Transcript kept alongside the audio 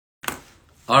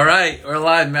All right, we're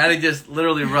live. Maddie just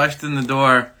literally rushed in the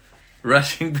door,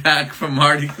 rushing back from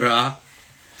Mardi Gras,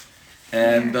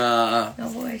 and no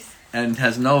voice, and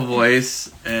has no voice,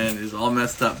 and is all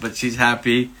messed up. But she's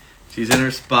happy. She's in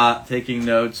her spot, taking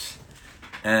notes,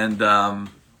 and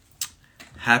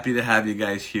happy to have you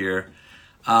guys here.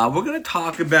 We're going to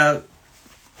talk about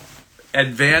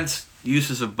advanced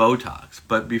uses of Botox,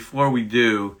 but before we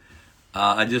do,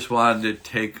 I just wanted to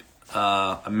take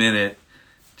a minute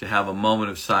to have a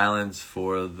moment of silence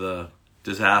for the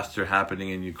disaster happening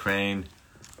in Ukraine,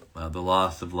 the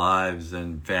loss of lives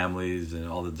and families and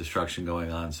all the destruction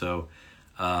going on. So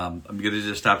I'm going to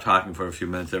just stop talking for a few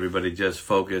minutes. Everybody just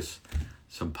focus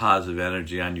some positive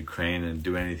energy on Ukraine and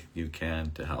do anything you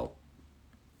can to help.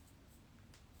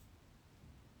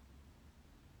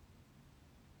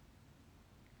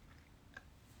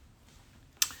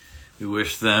 We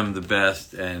wish them the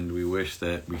best, and we wish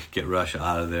that we could get Russia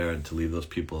out of there and to leave those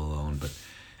people alone. But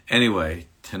anyway,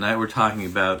 tonight we're talking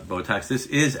about Botox. This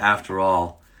is, after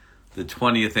all, the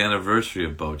 20th anniversary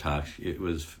of Botox. It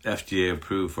was FDA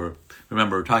approved for,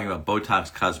 remember, we're talking about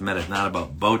Botox Cosmetic, not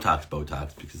about Botox,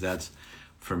 because that's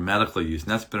for medical use. And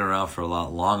that's been around for a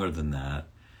lot longer than that.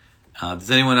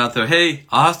 Does anyone out there, hey,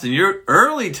 Austin, you're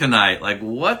early tonight. Like,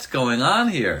 what's going on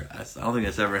here? I don't think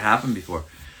that's ever happened before.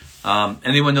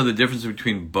 Anyone know the difference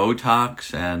between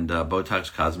Botox and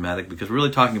Botox Cosmetic? Because we're really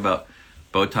talking about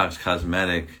Botox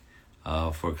Cosmetic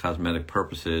for cosmetic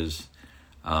purposes.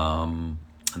 And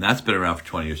that's been around for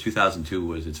 20 years. 2002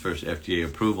 was its first FDA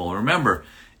approval. And remember,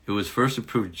 it was first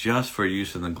approved just for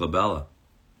use in the glabella,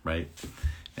 right?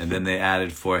 And then they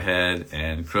added forehead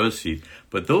and crow's feet.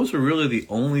 But those are really the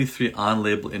only three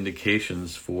on-label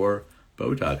indications for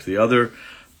Botox. The other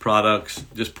products,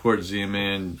 Dysport,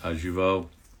 Xeomin, Jeuveau,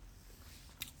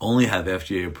 only have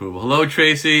FDA approval. Hello,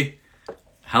 Tracy.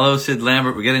 Hello, Sid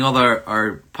Lambert. We're getting all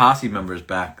our posse members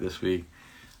back this week.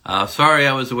 Sorry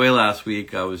I was away last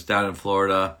week. I was down in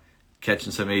Florida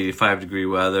catching some 85-degree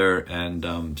weather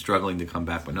and struggling to come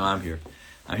back. But no, I'm here.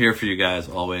 I'm here for you guys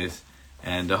always.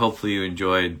 And hopefully you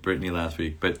enjoyed Brittany last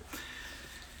week. But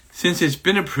since it's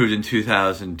been approved in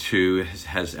 2002, it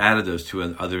has added those two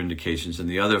other indications, and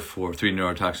the other three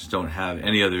neurotoxins don't have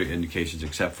any other indications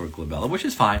except for glabella, which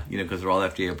is fine, because they're all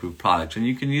FDA-approved products, and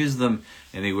you can use them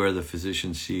anywhere the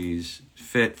physician sees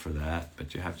fit for that,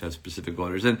 but you have to have specific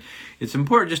orders. And it's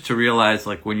important just to realize,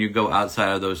 like, when you go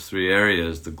outside of those three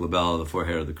areas, the glabella, the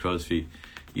forehead, or the crow's feet,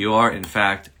 you are, in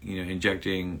fact,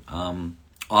 injecting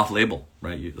off-label,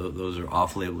 right? Those are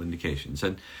off-label indications.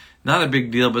 And not a big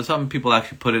deal, but some people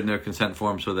actually put it in their consent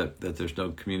form so that there's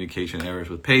no communication errors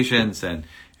with patients, and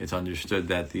it's understood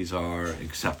that these are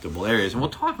acceptable areas. And we'll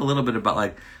talk a little bit about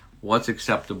like what's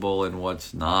acceptable and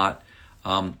what's not.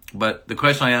 But the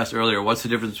question I asked earlier, what's the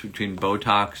difference between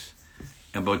Botox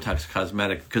and Botox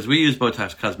Cosmetic? Because we use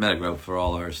Botox Cosmetic, right, for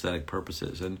all our aesthetic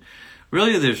purposes. And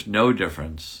really there's no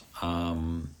difference.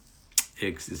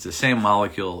 It's the same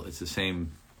molecule, it's the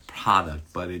same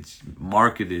product, but it's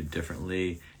marketed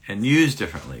differently and used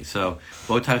differently. So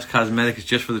Botox Cosmetic is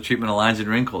just for the treatment of lines and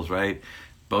wrinkles, right?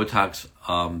 Botox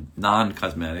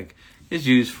non-cosmetic is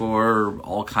used for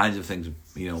all kinds of things,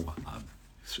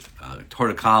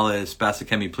 torticollis, spastic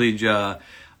hemiplegia,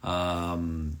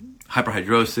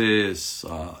 hyperhidrosis,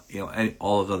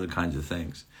 all of those other kinds of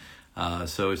things.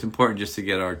 So it's important just to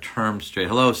get our terms straight.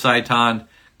 Hello, Saitan.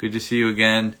 Good to see you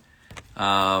again.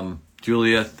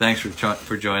 Julia, thanks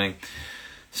for joining.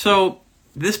 So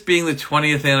this being the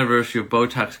 20th anniversary of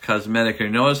Botox Cosmetic,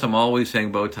 and notice I'm always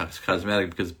saying Botox Cosmetic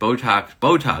because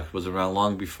Botox was around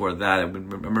long before that. I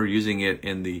remember using it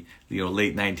in the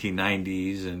late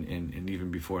 1990s and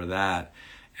even before that.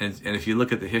 And if you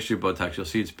look at the history of Botox, you'll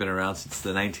see it's been around since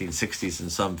the 1960s in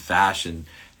some fashion,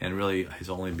 and really has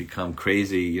only become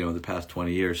crazy, the past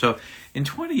 20 years. So in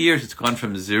 20 years, it's gone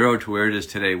from zero to where it is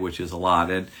today, which is a lot.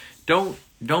 And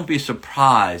don't be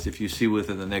surprised if you see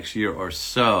within the next year or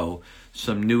so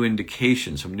some new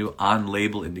indications, some new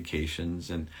on-label indications.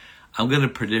 And I'm going to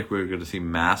predict we're going to see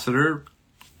masseter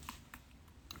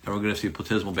and we're going to see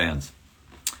platysmal bands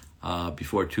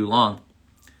before too long.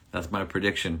 That's my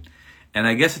prediction. And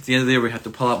I guess at the end of the year, we have to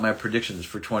pull out my predictions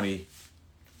for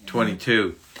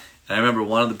 2022. And I remember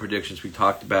one of the predictions we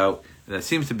talked about that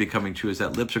seems to be coming true is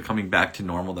that lips are coming back to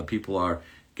normal, that people are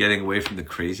getting away from the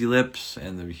crazy lips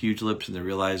and the huge lips, and they're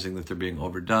realizing that they're being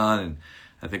overdone. And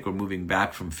I think we're moving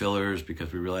back from fillers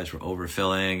because we realize we're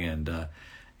overfilling and,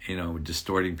 we're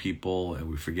distorting people,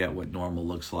 and we forget what normal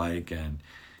looks like. And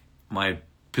my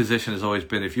position has always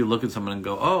been, if you look at someone and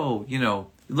go, oh, it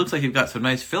looks like you've got some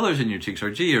nice fillers in your cheeks,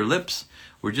 or gee, your lips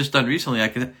were just done recently.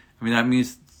 That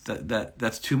means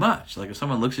that's too much. Like if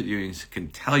someone looks at you and can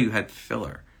tell you had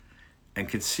filler and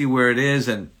can see where it is,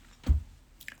 and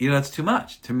that's too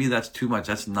much. To me, that's too much.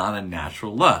 That's not a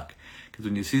natural look. Because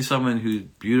when you see someone who's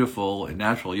beautiful and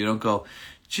natural, you don't go,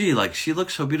 gee, like she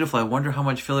looks so beautiful. I wonder how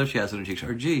much filler she has in her cheeks.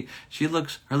 Or gee,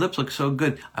 her lips look so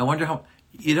good. I wonder how.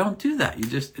 You don't do that.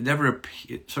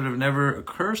 It sort of never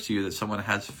occurs to you that someone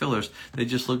has fillers. They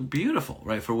just look beautiful,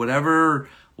 right? For whatever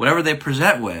they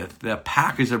present with, the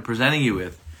package they're presenting you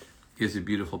with is a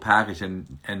beautiful package,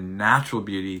 and natural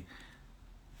beauty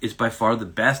is by far the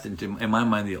best, and in my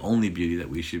mind, the only beauty that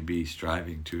we should be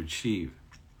striving to achieve.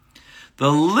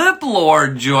 The Lip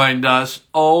Lord joined us.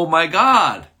 Oh my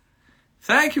God!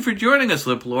 Thank you for joining us,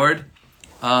 Lip Lord.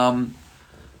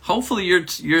 Hopefully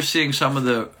you're seeing some of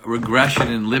the regression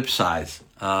in lip size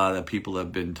that people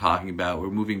have been talking about. We're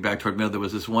moving back toward middle. There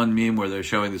was this one meme where they're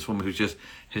showing this woman who's just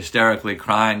hysterically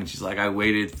crying, and she's like, I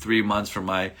waited 3 months for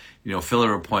my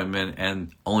filler appointment,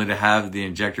 and only to have the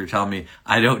injector tell me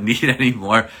I don't need any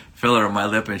more filler on my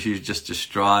lip, and she's just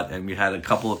distraught. And we had a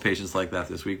couple of patients like that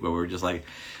this week where we were just like,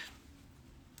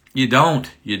 You don't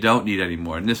need any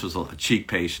more. And this was a cheek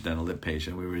patient and a lip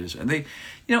patient. And they,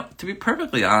 to be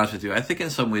perfectly honest with you, I think in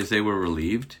some ways they were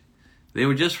relieved. They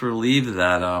were just relieved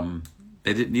that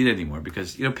they didn't need any more,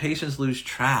 because, patients lose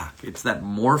track. It's that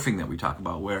morphing that we talk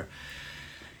about where,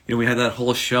 we had that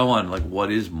whole show on like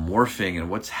what is morphing and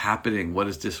what's happening, what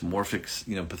is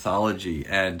dysmorphic, pathology.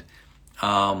 And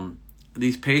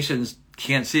these patients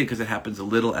can't see it because it happens a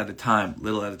little at a time.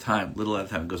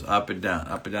 It goes up and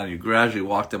down. You gradually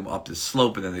walk them up the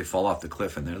slope, and then they fall off the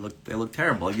cliff, and they look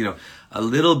terrible. A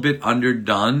little bit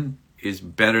underdone is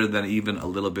better than even a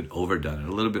little bit overdone. And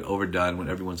a little bit overdone, when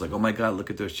everyone's like, oh my God, look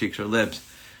at those cheeks or lips,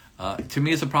 to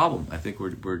me it's a problem. I think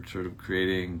we're sort of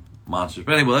creating monsters.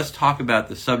 But anyway, let's talk about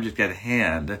the subject at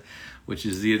hand, which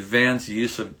is the advanced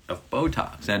use of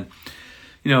Botox. And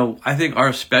I think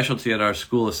our specialty at our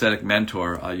school, Aesthetic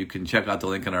Mentor, you can check out the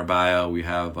link in our bio. We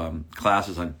have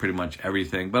classes on pretty much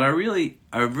everything. But our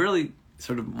really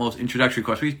sort of most introductory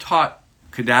course, we taught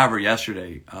cadaver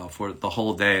yesterday for the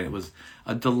whole day. And it was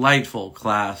a delightful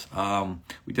class.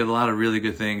 We did a lot of really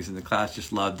good things, and the class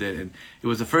just loved it. And it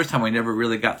was the first time I never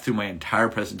really got through my entire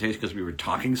presentation because we were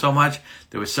talking so much.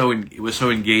 It was so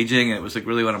engaging, and it was like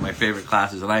really one of my favorite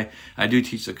classes. And I do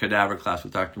teach the cadaver class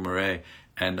with Dr. Murray.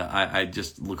 And I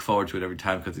just look forward to it every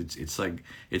time, because it's in some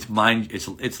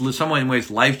ways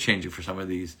life changing for some of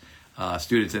these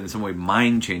students, and in some way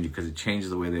mind changing, because it changes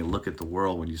the way they look at the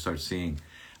world when you start seeing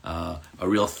a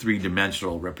real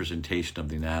 3-dimensional representation of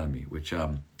the anatomy, which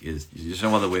is there's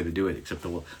no other way to do it except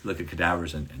to look at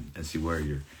cadavers and see where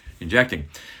you're injecting.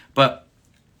 But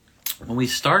when we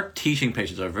start teaching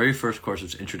patients, our very first course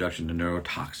is Introduction to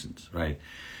Neurotoxins, right?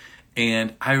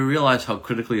 And I realize how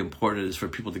critically important it is for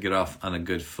people to get off on a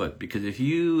good foot, because if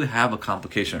you have a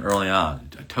complication early on,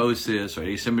 ptosis or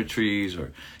asymmetries,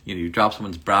 or you drop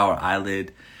someone's brow or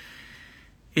eyelid,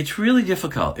 it's really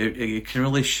difficult. It can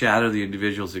really shatter the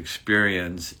individual's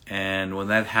experience, and when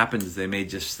that happens, they may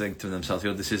just think to themselves,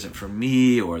 this isn't for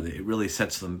me, or it really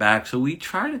sets them back. So we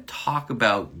try to talk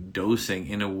about dosing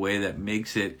in a way that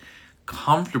makes it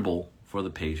comfortable for the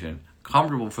patient,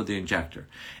 comfortable for the injector.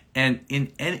 And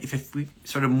if we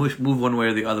sort of move one way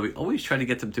or the other, we always try to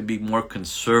get them to be more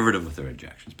conservative with their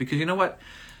injections. Because you know what?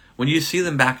 When you see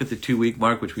them back at the 2-week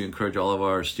mark, which we encourage all of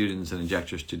our students and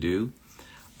injectors to do,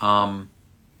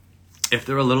 if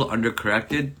they're a little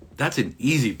undercorrected, that's an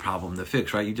easy problem to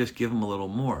fix, right? You just give them a little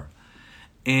more.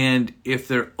 And if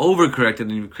they're overcorrected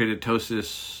and you've created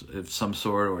ptosis of some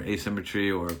sort, or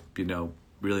asymmetry, or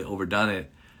really overdone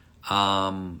it,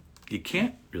 you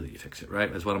can't really fix it,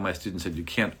 right? As one of my students said, you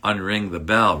can't unring the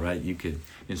bell, right? You can,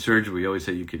 in surgery, we always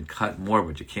say you can cut more,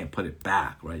 but you can't put it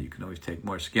back, right? You can always take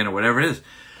more skin or whatever it is.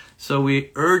 So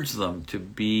we urge them to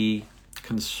be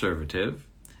conservative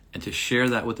and to share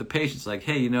that with the patients. Like,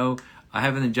 hey, I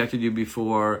haven't injected you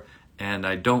before, and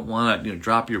I don't want to,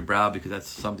 drop your brow, because that's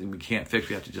something we can't fix.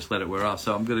 We have to just let it wear off.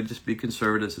 So I'm going to just be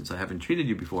conservative, since I haven't treated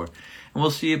you before. And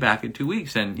we'll see you back in 2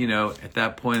 weeks. And, at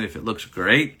that point, if it looks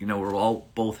great, we're all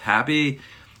both happy.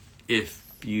 If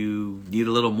you need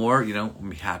a little more,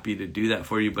 I'm happy to do that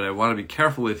for you. But I want to be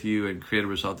careful with you and create a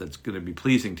result that's going to be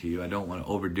pleasing to you. I don't want to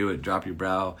overdo it, drop your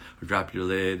brow or drop your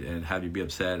lid and have you be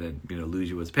upset and, lose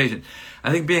you as a patient.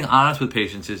 I think being honest with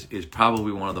patients is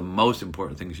probably one of the most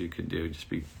important things you can do. Just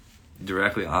be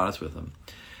directly honest with them,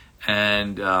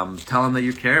 and tell them that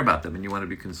you care about them and you want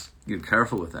to be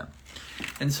careful with them.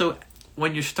 And so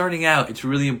when you're starting out, it's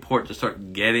really important to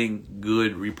start getting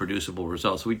good reproducible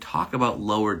results. So we talk about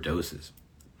lower doses.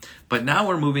 But now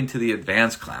we're moving to the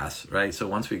advanced class, right? So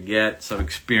once we get some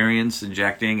experience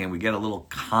injecting and we get a little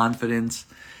confidence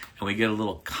and we get a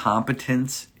little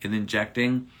competence in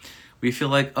injecting, we feel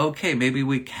like, okay, maybe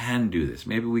we can do this.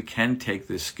 Maybe we can take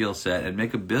this skill set and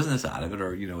make a business out of it,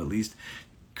 or, at least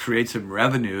create some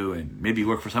revenue and maybe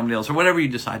work for somebody else or whatever you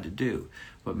decide to do.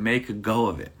 But make a go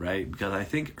of it, right? Because I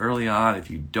think early on, if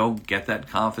you don't get that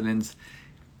confidence,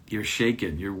 you're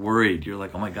shaken, you're worried, you're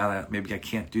like, oh my God, maybe I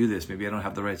can't do this. Maybe I don't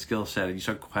have the right skill set. And you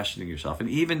start questioning yourself. And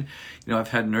even, I've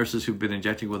had nurses who've been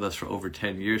injecting with us for over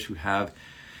 10 years who have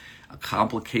a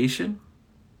complication.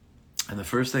 And the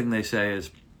first thing they say is,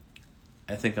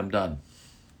 I think I'm done.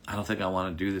 I don't think I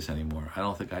want to do this anymore. I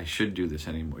don't think I should do this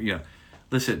anymore.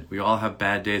 Listen, we all have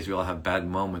bad days. We all have bad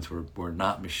moments. We're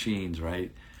not machines,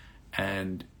 right?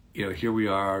 And, here we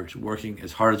are working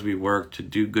as hard as we work to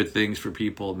do good things for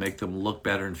people, make them look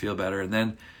better and feel better. And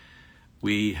then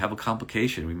we have a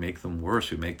complication. We make them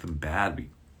worse. We make them bad. We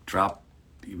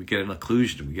get an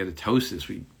occlusion. We get a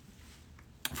ptosis.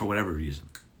 For whatever reason.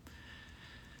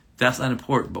 That's not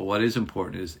important. But what is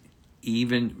important is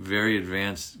even very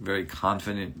advanced, very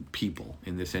confident people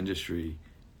in this industry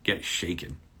get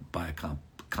shaken by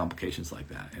complications like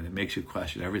that. And it makes you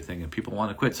question everything, and people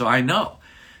want to quit. So I know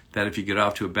that if you get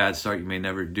off to a bad start, you may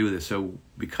never do this. So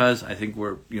because I think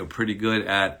we're pretty good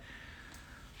at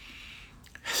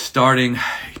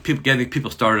getting people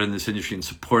started in this industry and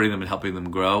supporting them and helping them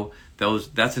grow,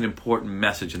 that's an important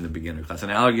message in the beginner class.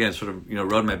 And Allergan sort of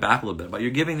rode my back a little bit, but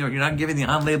you're not giving the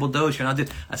on-label dose.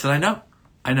 I said,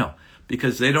 I know.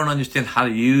 Because they don't understand how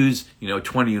to use,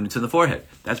 20 units in the forehead.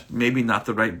 That's maybe not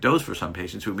the right dose for some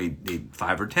patients who may need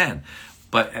 5 or 10.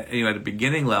 But at the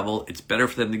beginning level, it's better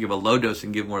for them to give a low dose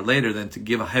and give more later than to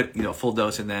give a full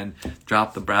dose and then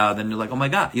drop the brow. And then you're like, oh my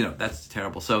God, that's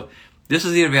terrible. So this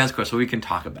is the advanced course, so we can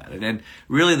talk about it. And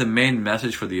really the main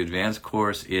message for the advanced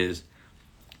course is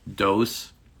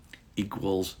dose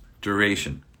equals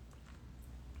duration,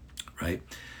 right?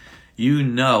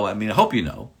 I hope you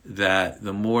know that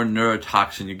the more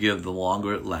neurotoxin you give, the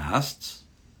longer it lasts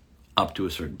up to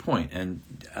a certain point. And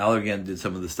Allergan did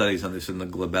some of the studies on this in the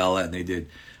glabella, and they did,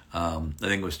 I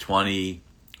think it was 20,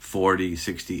 40,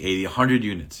 60, 80, 100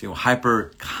 units,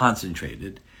 hyper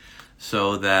concentrated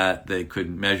so that they could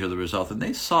measure the result. And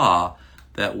they saw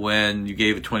that when you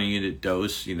gave a 20 unit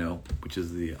dose, which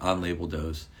is the on-label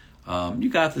dose, you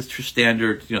got this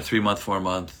standard, 3-month,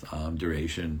 4-month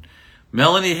duration.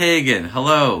 Melanie Hagan,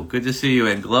 hello, good to see you,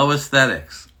 and Glow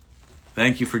Aesthetics.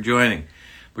 Thank you for joining.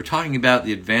 We're talking about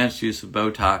the advanced use of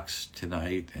Botox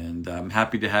tonight, and I'm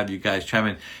happy to have you guys chime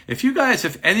in.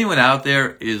 If anyone out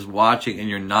there is watching and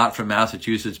you're not from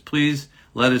Massachusetts, please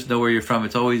let us know where you're from.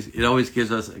 It always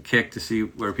gives us a kick to see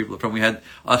where people are from. We had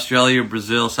Australia,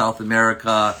 Brazil, South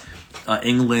America,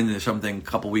 England, or something a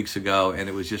couple weeks ago, and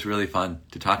it was just really fun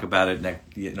to talk about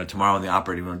it tomorrow in the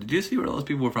operating room. Did you see where those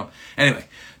people were from? Anyway,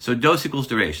 so dose equals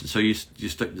duration. So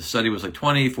the study was like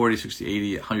 20, 40, 60,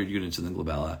 80, 100 units in the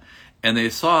glabella. And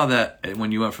they saw that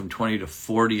when you went from 20 to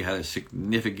 40, you had a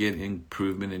significant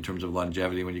improvement in terms of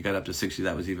longevity. When you got up to 60,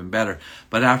 that was even better.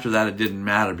 But after that, it didn't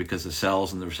matter because the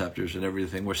cells and the receptors and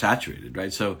everything were saturated,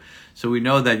 right? So we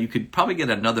know that you could probably get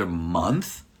another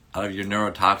month out of your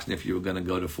neurotoxin if you were going to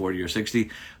go to 40 or 60.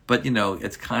 But,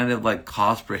 it's kind of like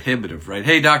cost prohibitive, right?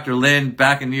 Hey, Dr. Lynn,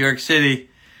 back in New York City,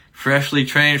 freshly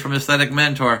trained from Aesthetic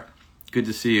Mentor. Good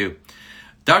to see you.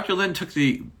 Dr. Lynn took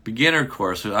the beginner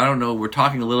course, so I don't know. We're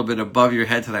talking a little bit above your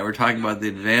head tonight. We're talking about the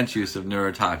advanced use of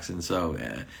neurotoxin.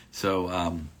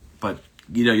 But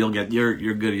you'll get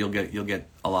you're good. You'll get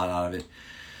a lot out of it.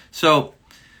 So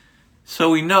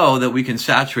we know that we can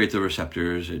saturate the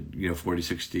receptors at 40,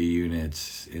 60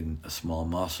 units in a small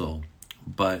muscle,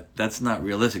 but that's not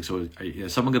realistic. So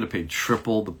is someone going to pay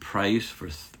triple the price for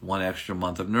 1 extra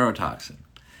month of neurotoxin?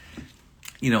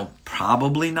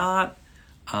 Probably not.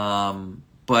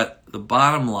 But the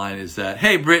bottom line is that,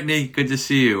 hey, Brittany, good to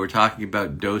see you. We're talking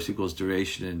about dose equals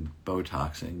duration and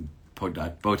Botox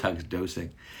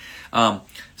dosing.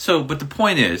 But the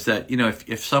point is that,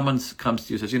 if someone comes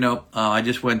to you and says, I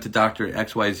just went to Dr.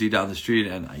 XYZ down the street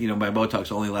and, my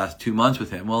Botox only lasts 2 months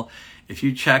with him. Well, if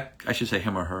you check, I should say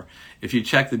him or her, if you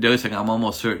check the dosing, I'm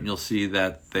almost certain you'll see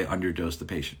that they underdose the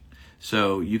patient.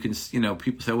 So you can,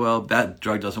 people say, well, that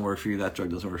drug doesn't work for you, that drug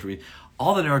doesn't work for me.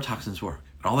 All the neurotoxins work.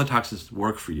 All the toxins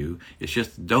work for you. It's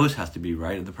just the dose has to be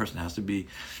right, and the person has to be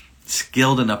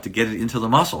skilled enough to get it into the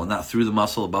muscle, and not through the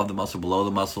muscle, above the muscle, below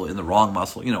the muscle, in the wrong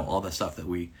muscle. All the stuff that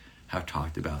we have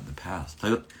talked about in the past.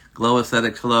 Glow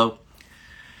Aesthetics, hello.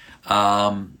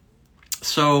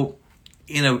 So,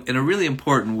 in a really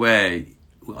important way,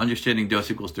 understanding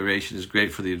dose equals duration is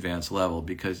great for the advanced level,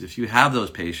 because if you have those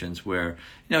patients where,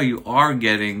 you are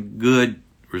getting good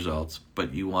results,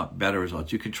 but you want better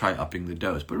results, you can try upping the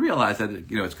dose. But realize that,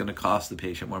 it's going to cost the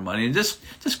patient more money. And just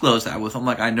disclose that with them.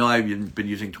 Like, I know I've been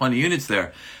using 20 units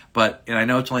there, and I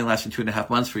know it's only lasting 2.5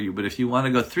 months for you, but if you want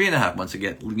to go 3.5 months to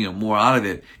get, more out of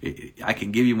it, I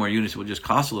can give you more units. It will just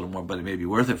cost a little more, but it may be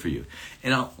worth it for you.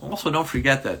 And also don't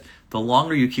forget that the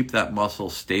longer you keep that muscle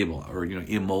stable, or,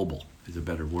 immobile is a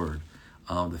better word,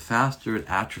 the faster it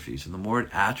atrophies. And the more it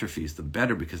atrophies, the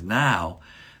better, because now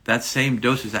that same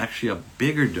dose is actually a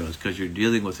bigger dose, because you're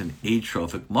dealing with an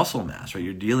atrophic muscle mass, right?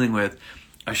 You're dealing with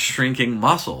a shrinking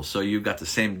muscle. So you've got the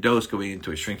same dose going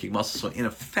into a shrinking muscle. So in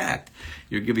effect,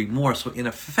 you're giving more. So in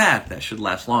effect, that should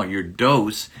last longer. Your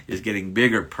dose is getting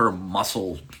bigger per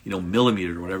muscle,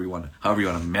 millimeter, or however you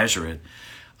want to measure it,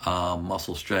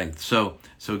 muscle strength. So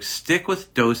stick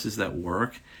with doses that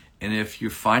work. And if you're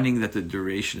finding that the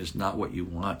duration is not what you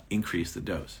want, increase the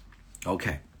dose.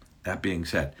 Okay, that being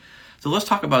said, so let's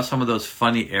talk about some of those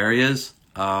funny areas.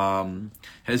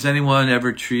 Has anyone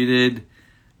ever treated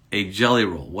a jelly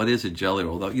roll? What is a jelly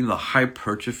roll? The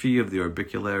hypertrophy of the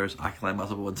orbicularis oculi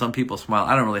muscle. But when some people smile,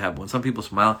 I don't really have. When some people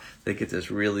smile, they get this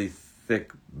really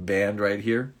thick band right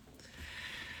here.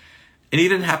 It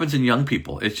even happens in young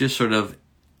people. It's just sort of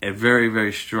a very,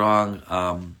 very strong,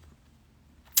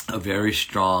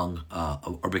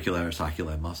 orbicularis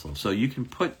oculi muscle. So you can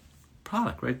put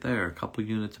product right there, a couple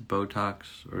units of Botox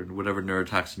or whatever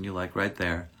neurotoxin you like right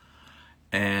there,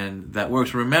 and that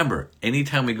works. Remember,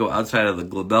 anytime we go outside of the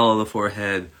glabella of the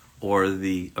forehead or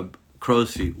the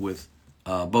crow's feet with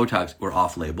Botox, we're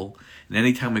off-label, and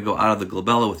anytime we go out of the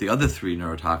glabella with the other 3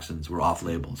 neurotoxins, we're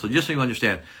off-label. So just so you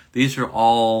understand, these are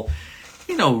all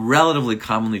relatively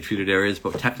commonly treated areas,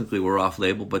 but technically we're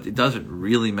off-label, but it doesn't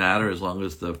really matter as long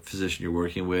as the physician you're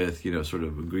working with, sort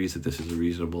of agrees that this is a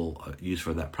reasonable use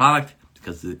for that product,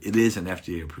 because it is an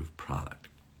FDA-approved product.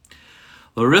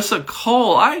 Larissa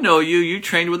Cole, I know you. You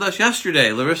trained with us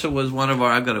yesterday. Larissa was one of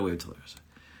our, I've got to wait till Larissa.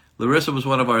 Larissa was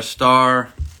one of our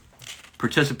star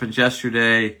participants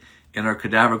yesterday in our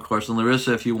cadaver course. And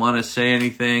Larissa, if you want to say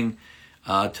anything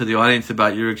to the audience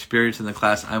about your experience in the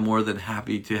class, I'm more than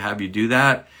happy to have you do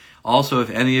that. Also, if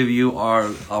any of you are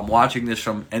watching this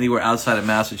from anywhere outside of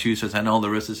Massachusetts, I know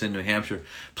Larissa's in New Hampshire,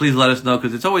 please let us know,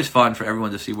 because it's always fun for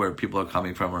everyone to see where people are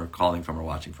coming from or calling from or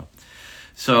watching from.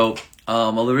 So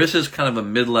Larissa's kind of a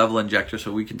mid-level injector,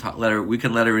 so we can let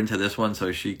her into this one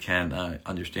so she can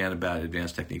understand about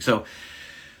advanced techniques. So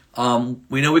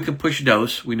we know we can push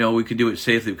dose. We know we can do it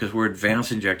safely because we're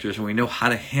advanced injectors, and we know how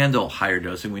to handle higher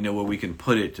dose, and we know where we can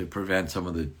put it to prevent some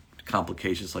of the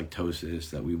complications like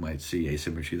ptosis that we might see,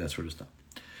 asymmetry, that sort of stuff.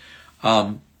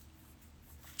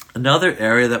 Another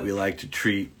area that we like to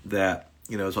treat that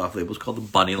is off-label is called the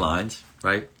bunny lines,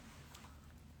 right?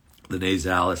 The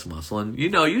nasalis muscle, and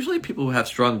usually people who have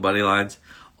strong bunny lines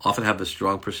often have a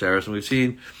strong procerus, and we've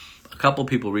seen a couple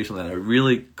people recently that are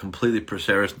really completely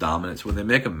procerus dominant. So when they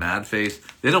make a mad face,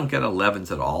 they don't get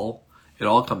 11s at all. It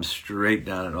all comes straight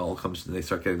down. And they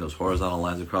start getting those horizontal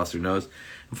lines across their nose.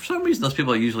 And for some reason, those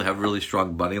people usually have really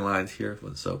strong bunny lines here.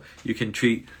 So you can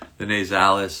treat the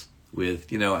nasalis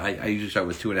with, I usually start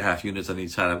with 2.5 units on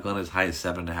each side. I've gone as high as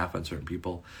 7.5 on certain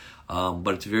people.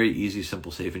 But it's a very easy,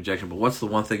 simple, safe injection. But what's the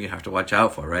one thing you have to watch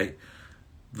out for, right?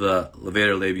 The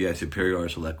levator labii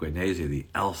superioris or equinacea, the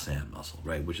LSAN muscle,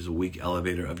 right, which is a weak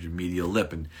elevator of your medial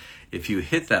lip. And if you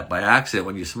hit that by accident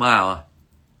when you smile,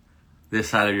 this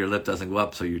side of your lip doesn't go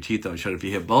up, so your teeth don't show. If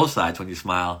you hit both sides when you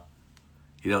smile,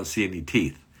 you don't see any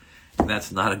teeth. And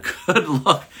that's not a good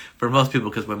look for most people,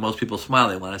 because when most people smile,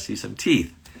 they want to see some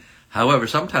teeth. However,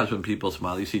 sometimes when people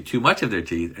smile, you see too much of their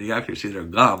teeth, and you actually see their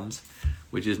gums,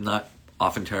 which is not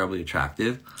often terribly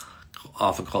attractive,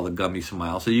 often called a gummy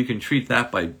smile. So you can treat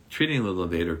that by treating the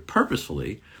levator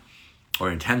purposefully,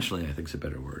 or intentionally, I think is a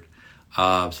better word,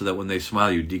 so that when they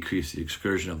smile, you decrease the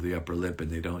excursion of the upper lip and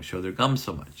they don't show their gums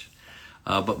so much.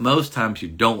 But most times you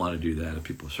don't want to do that, and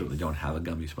people certainly don't have a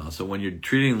gummy smile. So when you're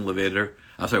treating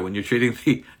when you're treating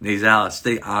the nasalis,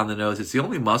 stay on the nose. It's the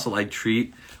only muscle I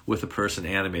treat with a person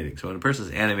animating. So when a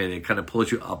person's animating, it kind of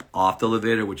pulls you up off the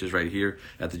levator, which is right here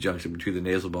at the junction between the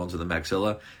nasal bones and the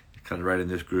maxilla, kind of right in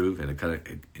this groove, and it kind of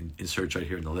inserts right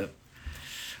here in the lip.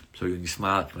 So when you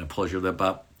smile, it kind of pulls your lip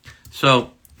up.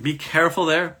 So be careful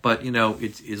there, but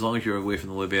it's, as long as you're away from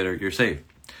the levator, you're safe.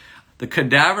 The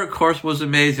cadaver course was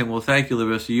amazing. Well, thank you,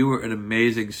 Larissa. You were an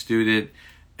amazing student,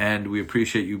 and we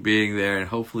appreciate you being there, and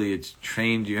hopefully it's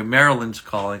trained you. And Maryland's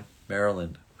calling.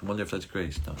 Maryland. I wonder if that's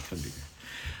Grace. No, it couldn't be Grace.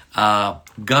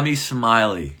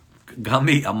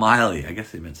 Gummy Amiley. I guess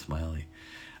they meant Smiley.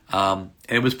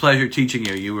 It was a pleasure teaching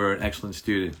you. You were an excellent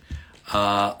student.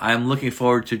 I'm looking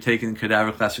forward to taking the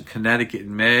cadaver class in Connecticut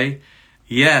in May.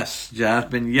 Yes,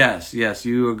 Jasmine, yes.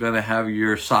 You are going to have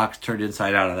your socks turned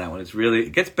inside out on that one.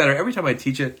 It gets better. Every time I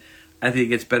teach it, I think it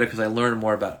gets better because I learn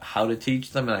more about how to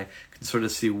teach them, and I can sort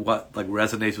of see what like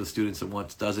resonates with students and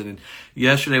what doesn't. And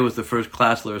yesterday was the first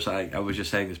class, Larissa, I was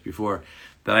just saying this before,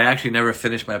 that I actually never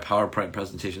finished my PowerPoint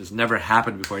presentation. It's never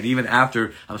happened before. And even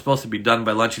after, I'm supposed to be done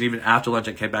by lunch, and even after lunch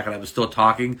I came back and I was still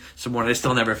talking some more, and I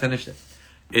still never finished it.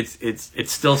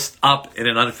 It's still up in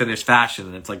an unfinished fashion,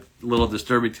 and it's like a little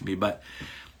disturbing to me, but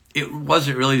it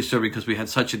wasn't really disturbing because we had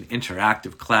such an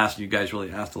interactive class, and you guys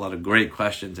really asked a lot of great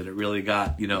questions, and it really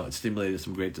got, it stimulated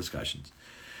some great discussions.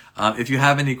 If you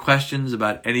have any questions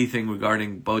about anything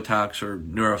regarding Botox or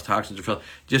neurotoxins or filler,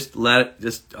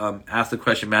 just ask the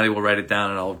question. Maddie will write it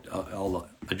down, and I'll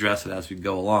address it as we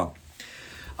go along.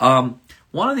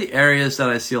 One of the areas that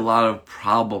I see a lot of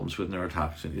problems with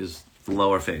neurotoxin is the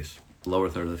lower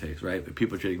third of the face, right? But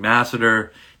people are treating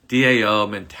masseter, DAO,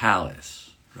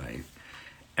 mentalis, right?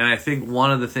 And I think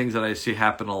one of the things that I see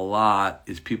happen a lot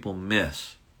is people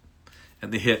miss,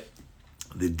 and they hit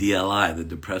the DLI, the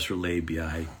depressor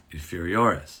labii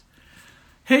inferioris.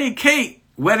 Hey, Kate,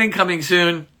 wedding coming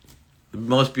soon. The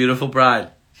most beautiful bride.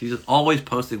 She's always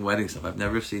posting wedding stuff. I've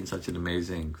never seen such an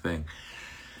amazing thing.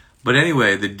 But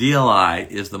anyway, the DLI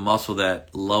is the muscle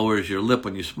that lowers your lip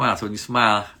when you smile. So when you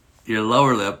smile, your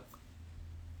lower lip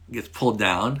gets pulled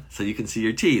down so you can see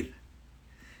your teeth.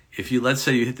 Let's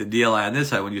say you hit the DLI on this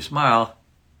side, when you smile,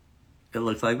 it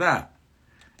looks like that.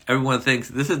 Everyone thinks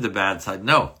this is the bad side.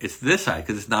 No, it's this side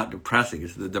because it's not depressing.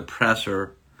 It's the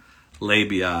depressor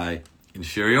labii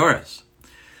inferioris.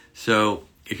 So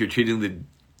if you're treating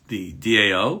the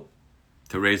DAO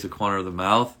to raise the corner of the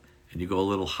mouth and you go a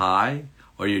little high,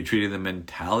 or you're treating the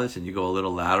mentalis and you go a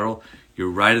little lateral, you're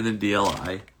right in the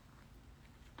DLI,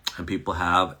 and people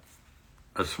have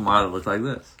a smile that looks like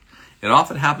this. It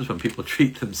often happens when people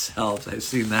treat themselves. I've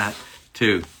seen that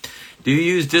too. Do you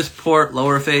use Dysport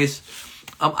lower face?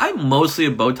 I'm mostly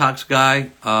a Botox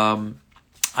guy.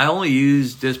 I only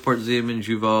use Dysport, Xeomin,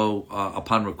 Jeuveau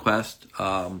upon request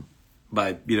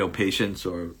by patients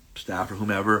or staff or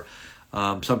whomever.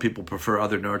 Some people prefer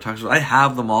other neurotoxins. I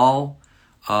have them all,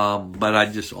 but I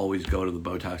just always go to the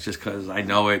Botox just because I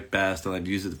know it best and I've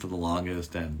used it for the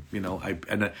longest, and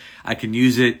I can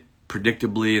use it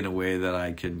predictably in a way that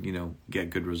I can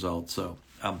get good results. So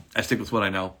I stick with what I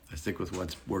know. I stick with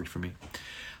what's worked for me.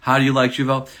 How do you like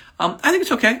Jeuveau? I think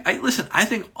it's okay. I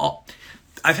think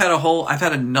I've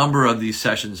had a number of these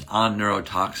sessions on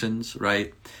neurotoxins,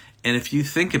 right? And if you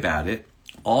think about it,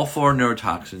 all 4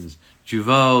 neurotoxins,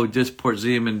 Jeuveau, Dysport,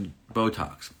 Xeomin,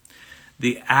 Botox,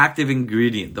 the active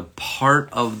ingredient, the part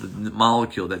of the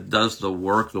molecule that does the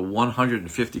work, the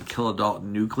 150 kilodalton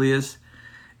nucleus,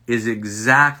 is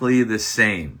exactly the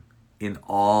same in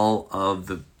all of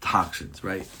the toxins,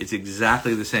 right? It's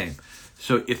exactly the same.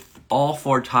 So if all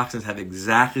 4 toxins have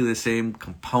exactly the same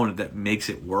component that makes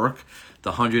it work, the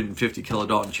 150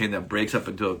 kilodalton chain that breaks up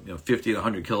into 50 and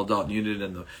 100 kilodalton unit,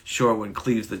 and the short one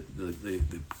cleaves the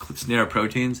snare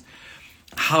proteins,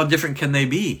 how different can they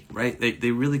be, right?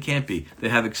 They really can't be. They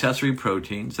have accessory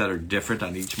proteins that are different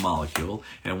on each molecule,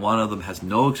 and one of them has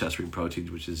no accessory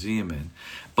proteins, which is Xeomin.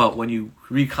 But when you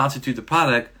reconstitute the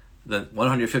product, the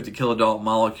 150 kilodalton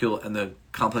molecule and the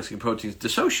complexing proteins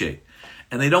dissociate,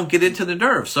 and they don't get into the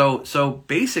nerve. So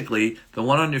basically, the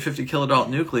 150 kilodalton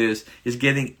nucleus is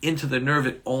getting into the nerve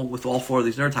with all 4 of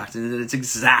these neurotoxins, and it's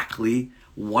exactly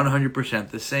 100%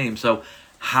 the same. So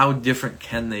how different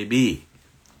can they be?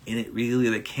 And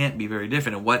they can't be very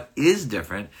different. And what is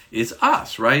different is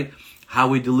us, right? How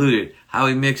we dilute it, how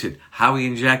we mix it, how we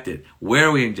inject it,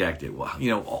 where we inject it. Well,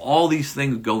 all these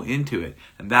things go into it,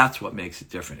 and that's what makes it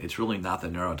different. It's really not the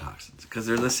neurotoxins because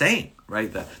they're the same,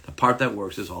 right? The part that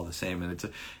works is all the same, and it's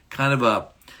a kind of a,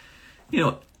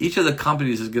 each of the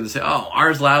companies is going to say, oh,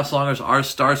 ours lasts longer, ours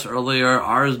starts earlier,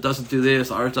 ours doesn't do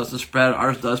this, ours doesn't spread,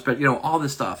 ours does spread, all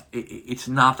this stuff. It's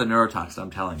not the neurotoxin,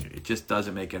 I'm telling you. It just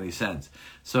doesn't make any sense.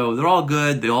 So they're all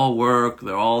good, they all work,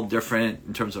 they're all different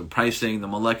in terms of pricing, the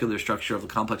molecular structure of the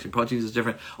complexing proteins is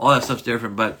different, all that stuff's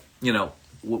different, but,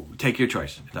 take your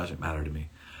choice. It doesn't matter to me.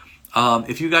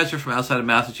 If you guys are from outside of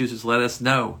Massachusetts, let us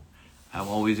know. I'm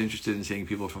always interested in seeing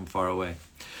people from far away.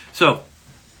 So,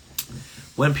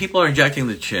 when people are injecting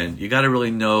the chin, you got to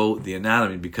really know the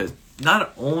anatomy, because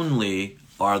not only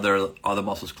are the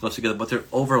muscles close together, but they're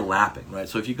overlapping, right?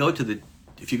 So if you go too deep,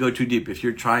 if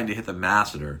you're trying to hit the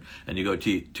masseter and you go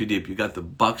too deep, you got the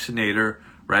buccinator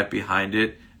right behind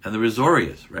it and the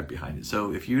risorius right behind it.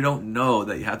 So if you don't know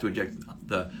that you have to inject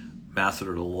the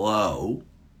masseter low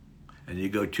and you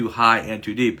go too high and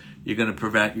too deep, you're going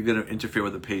to interfere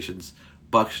with the patient's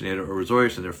buccinator or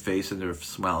risorius, and their face and their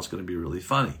smile is going to be really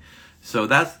funny. So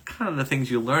that's kind of the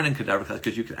things you learn in cadaver class,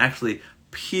 because you can actually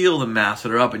peel the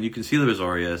masseter up and you can see the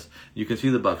risorius, you can see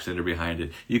the buccinator behind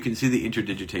it, you can see the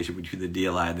interdigitation between the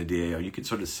DLI and the DAO. You can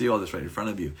sort of see all this right in front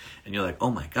of you, and you're like, oh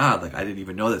my God, like I didn't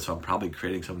even know that, so I'm probably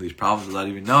creating some of these problems without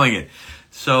even knowing it.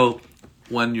 So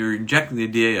when you're injecting the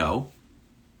DAO,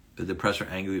 the depressor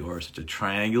anguli, such a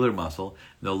triangular muscle,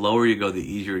 the lower you go, the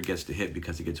easier it gets to hit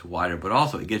because it gets wider, but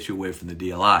also it gets you away from the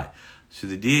DLI. So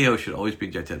the DAO should always be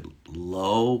injected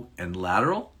low and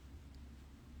lateral.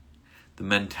 The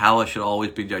mentalis should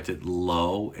always be injected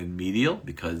low and medial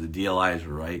because the DLI is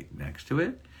right next to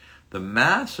it. The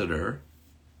masseter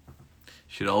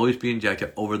should always be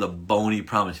injected over the bony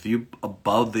prominence. If you're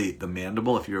above the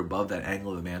mandible, if you're above that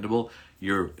angle of the mandible,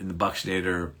 you're in the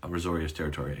buccinator risorius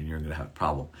territory and you're going to have a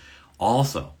problem.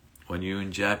 Also, when you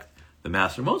inject the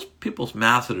masseter, most people's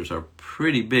masseters are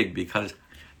pretty big because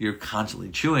you're constantly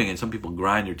chewing, and some people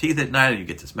grind their teeth at night and you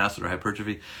get this masseter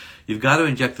hypertrophy. You've got to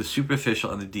inject the superficial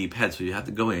and the deep head. So you have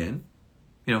to go in,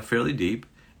 fairly deep,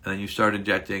 and then you start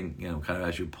injecting, kind of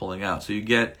as you're pulling out. So you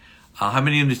get, how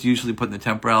many units do you usually put in the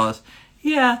temporalis?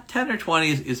 Yeah, 10 or 20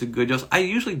 is a good dose. I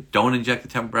usually don't inject the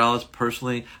temporalis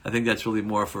personally. I think that's really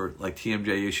more for like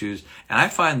TMJ issues. And I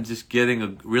find just getting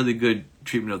a really good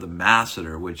treatment of the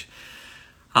masseter, which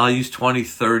I'll use 20,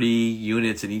 30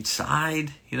 units in each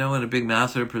side, in a big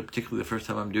masseter, particularly the first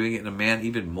time I'm doing it. In a man,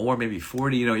 even more, maybe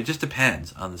 40. It just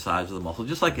depends on the size of the muscle,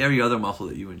 just like every other muscle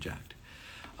that you inject.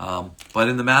 But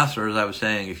in the masseter, as I was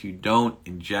saying, if you don't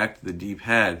inject the deep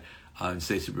head and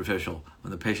stay superficial,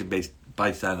 when the patient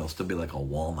bites down, it'll still be like a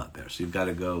walnut there. So you've got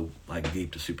to go like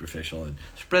deep to superficial and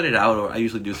spread it out. Or I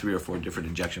usually do 3 or 4 different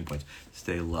injection points.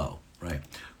 Stay low, right?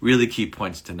 Really key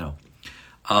points to know.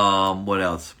 What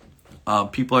else?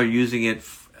 People are using it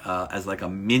as like a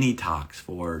mini tox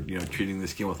for, treating the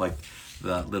skin with like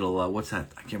the little, what's that?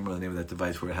 I can't remember the name of that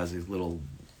device where it has these little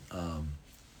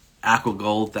aqua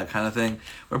gold, that kind of thing,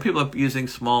 where people are using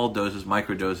small doses,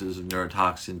 micro doses of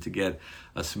neurotoxin to get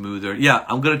a smoother. Yeah,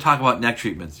 I'm going to talk about neck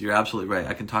treatments. You're absolutely right.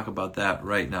 I can talk about that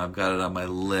right now. I've got it on my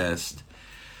list.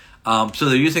 So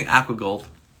they're using aqua gold,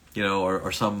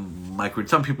 or some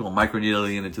people are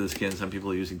microneedling into the skin. Some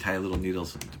people are using tiny little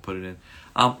needles to put it in.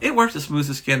 It works to smooth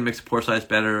the skin, makes the pore size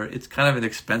better. It's kind of an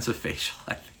expensive facial,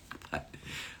 I think,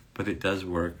 but it does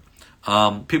work.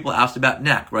 People asked about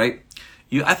neck, right?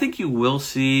 I think you will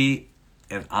see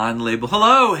an on-label.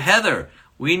 Hello, Heather.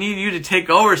 We need you to take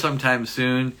over sometime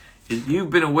soon. You've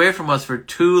been away from us for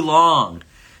too long.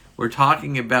 We're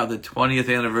talking about the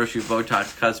 20th anniversary of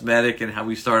Botox Cosmetic and how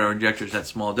we start our injectors at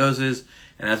small doses.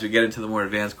 And as we get into the more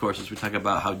advanced courses, we talk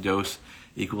about how dose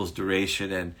equals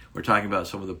duration. And we're talking about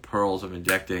some of the pearls of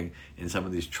injecting in some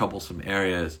of these troublesome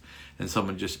areas. And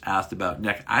someone just asked about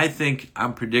neck.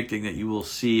 I'm predicting that you will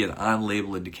see an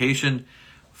on-label indication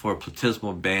for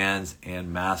platysmal bands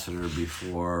and masseter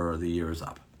before the year is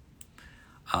up.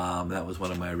 That was one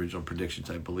of my original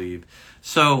predictions, I believe.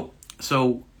 So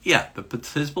yeah, the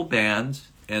platysmal bands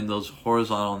and those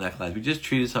horizontal necklines. We just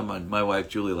treated some on my wife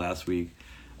Julie last week,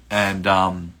 and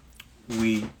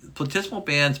platysmal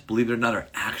bands, believe it or not, are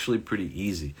actually pretty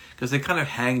easy because they kind of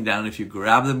hang down if you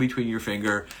grab them between your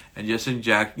finger and just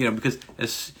inject. Because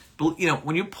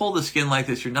when you pull the skin like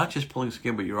this, you're not just pulling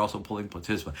skin, but you're also pulling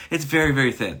platysma. It's very,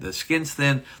 very thin. The skin's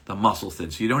thin, the muscle's thin.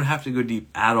 So you don't have to go deep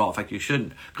at all. In fact, you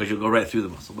shouldn't, because you'll go right through the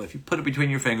muscle. But if you put it between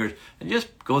your fingers and just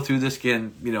go through the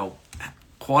skin,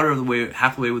 quarter of the way,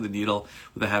 half the way with a needle,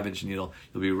 with a half-inch needle,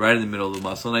 you'll be right in the middle of the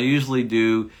muscle. And I usually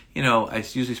do, I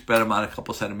usually spread them out a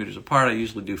couple centimeters apart. I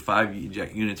usually do 5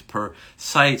 units per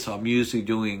site. So I'm usually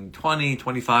doing 20,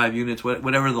 25 units,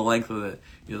 whatever the length of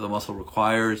the muscle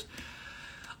requires.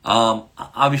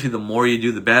 Obviously, the more you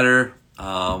do, the better.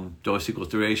 Dose equals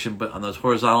duration. But on those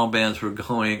horizontal bands, we're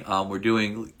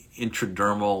doing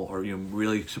intradermal or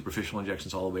really superficial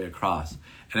injections all the way across.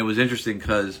 And it was interesting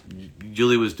because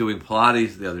Julie was doing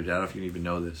Pilates the other day. I don't know if you even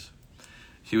know this.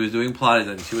 She was doing Pilates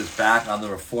and she was back on the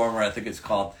reformer, I think it's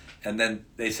called. And then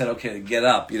they said, okay, get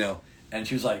up, And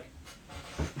she was like,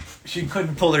 she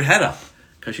couldn't pull her head up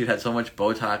because she'd had so much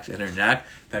Botox in her neck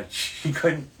that she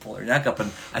couldn't pull her neck up. And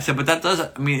I said, but that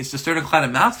doesn't, it's the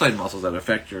sternocleidomastoid muscles that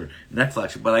affect your neck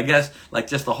flexion. But I guess,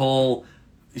 just the whole,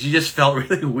 she just felt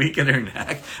really weak in her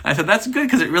neck. I said, that's good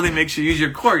because it really makes you use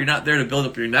your core. You're not there to build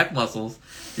up your neck muscles.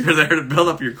 You're there to build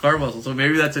up your core muscles. So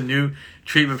maybe that's a new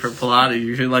treatment for Pilates.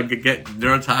 You should get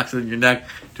neurotoxin in your neck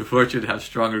to force you to have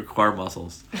stronger core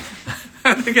muscles.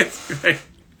 I think it's great.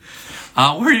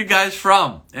 Where are you guys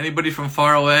from? Anybody from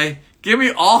far away? Give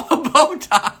me all the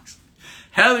Botox.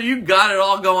 Heather, you got it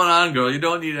all going on, girl. You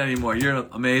don't need it anymore. You're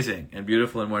amazing and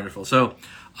beautiful and wonderful. So,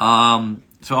 so I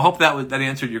hope that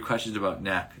answered your questions about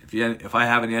neck. If I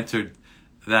haven't answered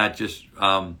that, just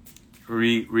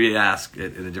re-ask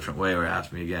it in a different way or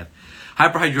ask me again.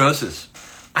 Hyperhidrosis.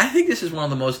 I think this is one of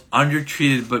the most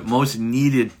undertreated but most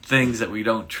needed things that we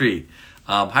don't treat.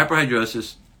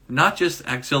 Hyperhidrosis, not just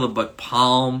axilla, but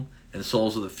palm and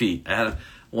soles of the feet. I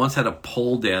once had a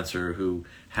pole dancer who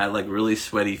had like really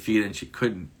sweaty feet, and she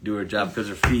couldn't do her job because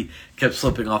her feet kept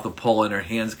slipping off the pole and her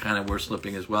hands kind of were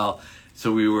slipping as well.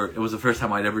 So it was the first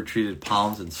time I'd ever treated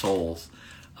palms and soles.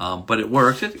 But it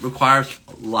works. It requires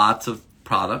lots of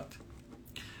product,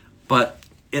 but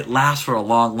it lasts for a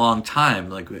long, long time.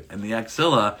 Like in the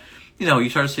axilla, you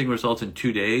start seeing results in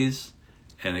 2 days,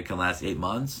 and it can last 8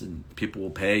 months, and people will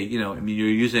pay,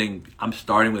 I'm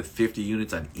starting with 50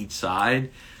 units on each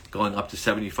side, going up to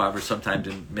 75 or sometimes,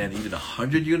 even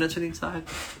 100 units on each side.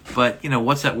 But,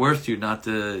 what's that worth to you not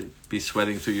to be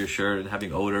sweating through your shirt and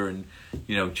having odor and,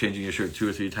 changing your shirt 2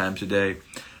 or 3 times a day?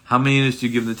 How many units do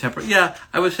you give them the temporal? Yeah,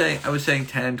 I was saying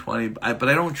 10, 20, but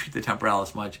I don't treat the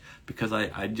temporalis much because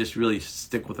I just really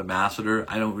stick with the masseter.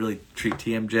 I don't really treat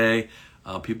TMJ.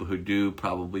 People who do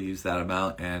probably use that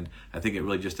amount, and I think it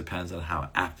really just depends on how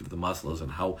active the muscle is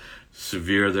and how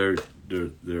severe their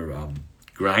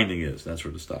grinding is, that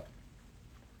sort of stuff.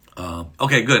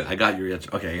 Okay, good. I got your answer.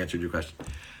 Okay, I answered your question.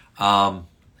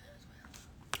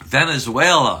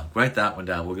 Venezuela. Write that one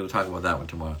down. We're going to talk about that one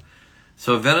tomorrow.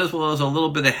 So Venezuela is a little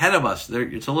bit ahead of us.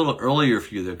 It's a little earlier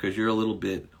for you there because you're a little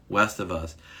bit west of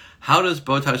us. How does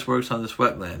Botox work on the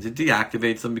sweat glands? It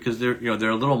deactivates them because there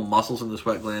are little muscles in the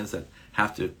sweat glands that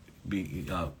have to be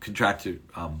contract to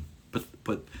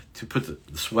put the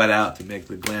sweat out to make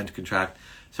the gland contract.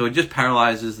 So it just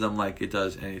paralyzes them like it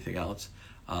does anything else,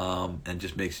 and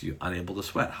just makes you unable to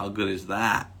sweat. How good is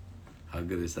that?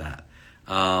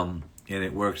 And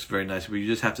it works very nicely. But you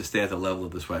just have to stay at the level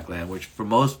of the sweat gland, which for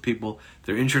most people,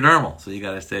 they're intradermal. So you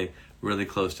got to stay really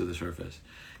close to the surface.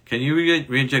 Can you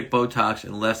re-inject Botox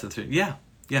in less than 3? Yeah.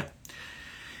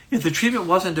 If the treatment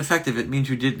wasn't effective, it means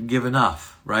you didn't give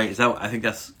enough, right? I think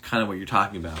that's kind of what you're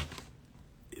talking about.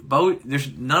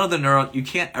 There's none of the you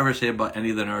can't ever say about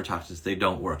any of the neurotoxins they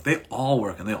don't work. They all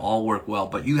work, and they all work well,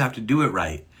 but you have to do it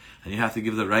right. And you have to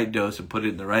give the right dose and put it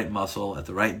in the right muscle at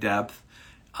the right depth,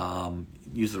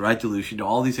 use the right dilution.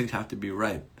 All these things have to be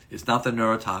right. It's not the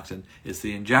neurotoxin, it's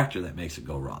the injector that makes it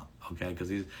go wrong, okay? Because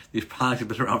these products have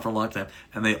been around for a long time,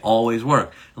 and they always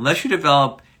work. Unless you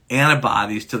develop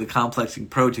antibodies to the complexing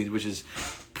proteins, which is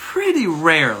pretty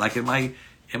rare. Like in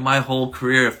my whole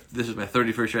career, if this is my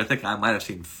 31st year, I think I might have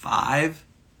seen 5,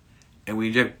 and we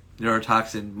inject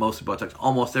neurotoxin, mostly Botox,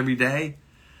 almost every day.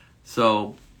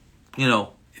 So,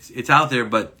 it's out there,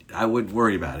 but I wouldn't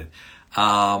worry about it.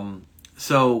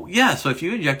 So if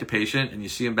you inject a patient and you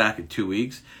see them back at 2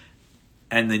 weeks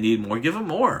and they need more, give them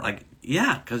more.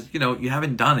 Because, you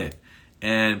haven't done it.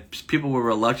 And people were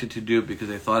reluctant to do it because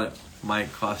they thought it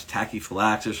might cause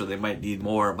tachyphylaxis, or they might need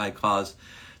more. It might cause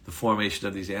the formation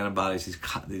of these antibodies,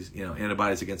 these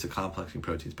antibodies against the complexing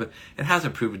proteins. But it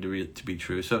hasn't proven to be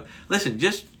true. So listen,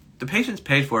 just the patient's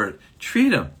paid for it. Treat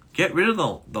them. Get rid of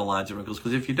the lines and wrinkles,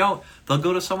 because if you don't, they'll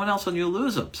go to someone else and you'll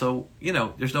lose them. So,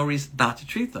 there's no reason not to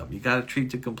treat them. You got to treat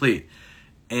to complete.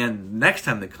 And next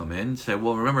time they come in, say,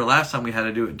 well, remember last time we had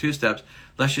to do it in 2 steps.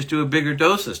 Let's just do a bigger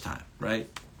dose this time, right?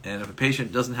 And if a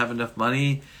patient doesn't have enough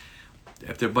money,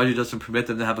 if their budget doesn't permit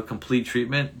them to have a complete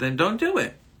treatment, then don't do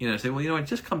it. Say, well,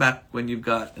 just come back when you've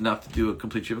got enough to do a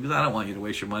complete treatment, because I don't want you to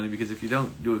waste your money, because if you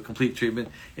don't do a complete treatment,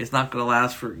 it's not going to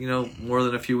last for, more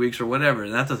than a few weeks or whatever,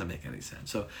 and that doesn't make any sense.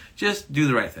 So just do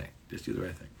the right thing.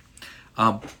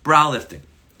 Brow lifting.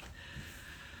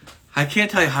 I can't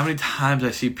tell you how many times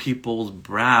I see people's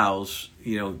brows,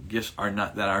 just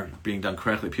aren't being done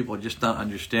correctly. People are just not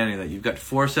understanding that you've got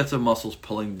 4 sets of muscles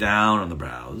pulling down on the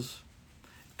brows,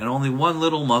 and only one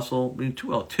little muscle,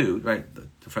 2, right?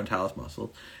 The frontalis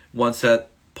muscle, 1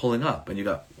 set pulling up, and you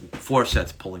got 4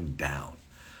 sets pulling down.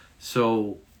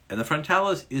 So, and the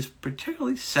frontalis is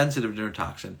particularly sensitive to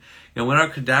neurotoxin. In our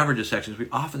cadaver dissections, we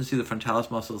often see the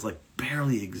frontalis muscle is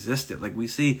barely existent. We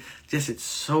see it's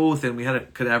so thin. We had a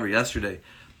cadaver yesterday.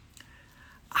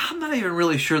 I'm not even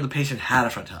really sure the patient had a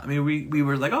frontalis. I mean, we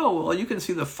were like, oh, well, you can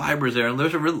see the fibers there. And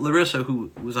there's Russo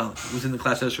who was in the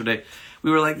class yesterday. We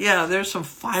were like, yeah, there's some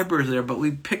fibers there, but we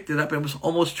picked it up and it was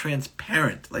almost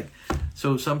transparent.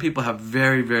 So some people have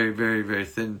very, very, very, very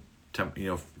thin,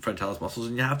 frontalis muscles,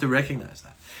 and you have to recognize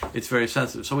that. It's very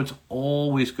sensitive. So it's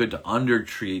always good to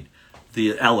undertreat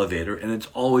the elevator, and it's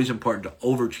always important to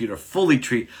over-treat or fully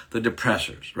treat the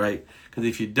depressors, right? Because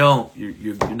if you don't,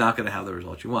 you're not going to have the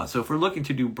results you want. So if we're looking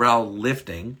to do brow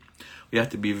lifting, we have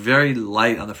to be very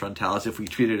light on the frontalis if we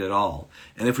treat it at all.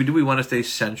 And if we do, we want to stay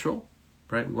central,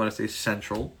 right? We want to stay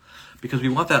central because we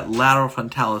want that lateral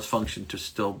frontalis function to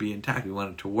still be intact. We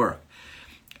want it to work.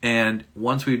 And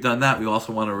once we've done that, we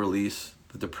also want to release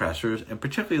the depressors, and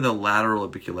particularly the lateral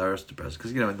orbicularis depressors.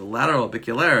 Because, in the lateral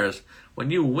orbicularis, when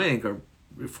you wink or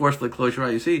forcefully close your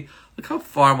eye, you see, look how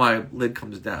far my lid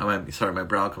comes down. My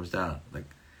brow comes down.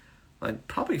 Like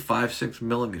probably 5-6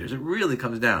 millimeters. It really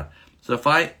comes down. So if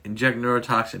I inject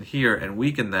neurotoxin here and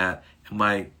weaken that, and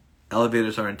my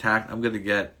elevators are intact, I'm going to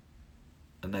get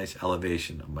a nice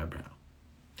elevation of my brow.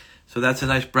 So that's a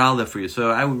nice brow lift for you. So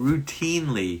I would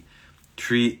routinely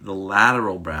treat the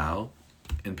lateral brow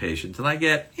in patients, and I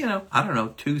get,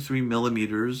 2-3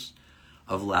 millimeters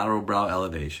of lateral brow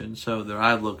elevation. So their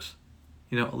eye looks,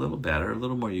 a little better, a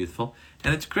little more youthful,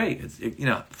 and it's great. It's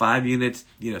 5 units,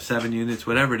 7 units,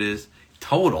 whatever it is,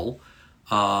 total,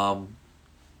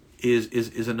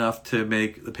 is enough to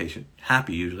make the patient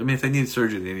happy usually. I mean, if they need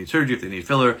surgery, they need surgery. If they need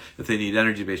filler, if they need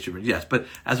energy-based treatment, yes. But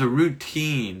as a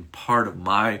routine part of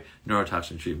my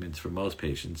neurotoxin treatments for most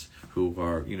patients who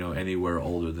are, anywhere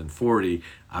older than 40,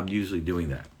 I'm usually doing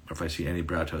that. Or if I see any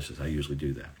brow ptosis, I usually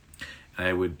do that. And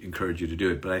I would encourage you to do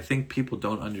it. But I think people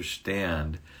don't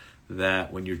understand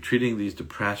that when you're treating these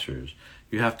depressors,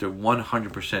 you have to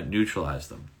 100% neutralize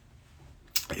them.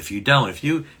 If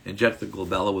you inject the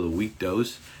glabella with a weak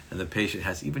dose and the patient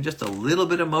has even just a little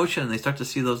bit of motion and they start to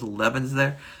see those 11s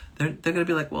there, they're going to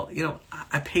be like, well,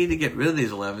 I paid to get rid of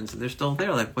these 11s and they're still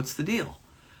there. Like, what's the deal?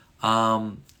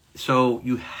 So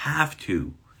you have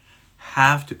to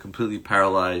completely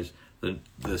paralyze the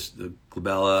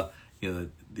glabella,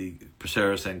 the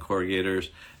procerus and corrugators.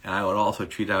 And I would also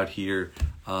treat out here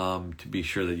to be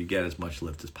sure that you get as much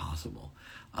lift as possible.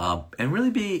 And really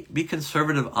be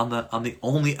conservative on the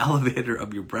only elevator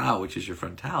of your brow, which is your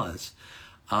frontalis,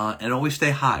 and always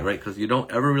stay high, right? Because you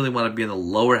don't ever really want to be in the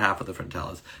lower half of the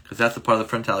frontalis, because that's the part of the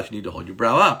frontalis you need to hold your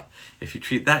brow up. If you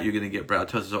treat that, you're going to get brow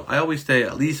ptosis. So I always stay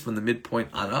at least from the midpoint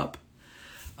on up.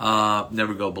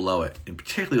 Never go below it. And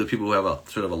particularly with people who have a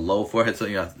sort of a low forehead, so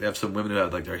you have some women who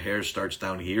have their hair starts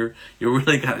down here. You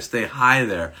really got to stay high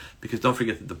there, because don't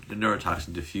forget that the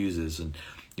neurotoxin diffuses, and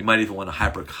you might even want to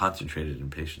hyper-concentrate it in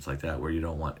patients like that where you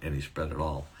don't want any spread at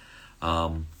all.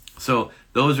 So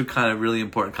those are kind of really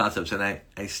important concepts. And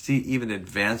I see even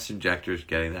advanced injectors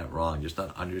getting that wrong, just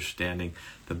not understanding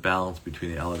the balance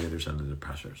between the elevators and the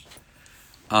depressors.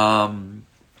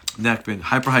 Next,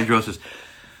 hyperhidrosis.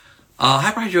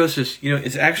 Hyperhidrosis,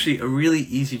 it's actually a really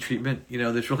easy treatment.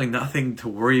 There's really nothing to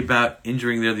worry about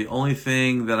injuring there. The only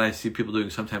thing that I see people doing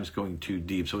sometimes going too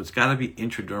deep. So it's got to be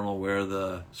intradermal where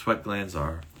the sweat glands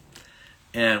are.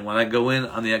 And when I go in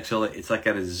on the axilla, it's like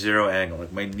at a 0 angle.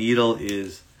 Like my needle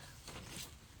is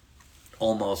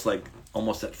almost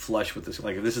at flush with this.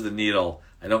 Like if this is the needle,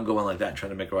 I don't go in like that trying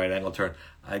to make a right angle turn.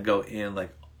 I go in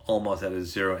like almost at a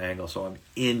 0 angle. So I'm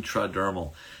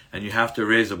intradermal. And you have to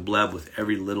raise a bleb with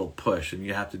every little push. And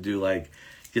you have to do like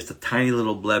just a tiny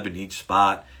little bleb in each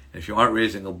spot. And if you aren't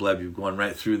raising a bleb, you're going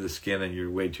right through the skin and you're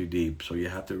way too deep. So you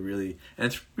have to really, and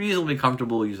it's reasonably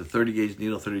comfortable. Use a 30 gauge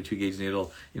needle, 32 gauge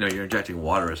needle. You're injecting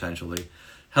water essentially.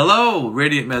 Hello,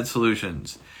 Radiant Med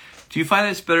Solutions. Do you find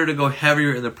it's better to go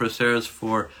heavier in the procerus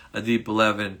for a deep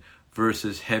 11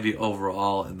 versus heavy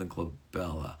overall in the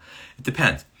glabella? It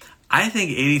depends. I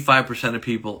think 85% of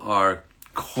people are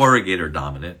corrugator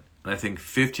dominant, and I think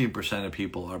 15% of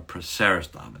people are procerus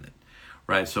dominant,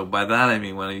 right? So by that I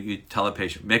mean when you tell a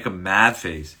patient, make a mad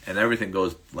face and everything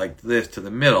goes like this to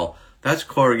the middle, that's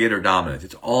corrugator dominant.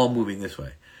 It's all moving this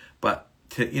way. But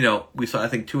we saw, I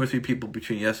think, 2 or 3 people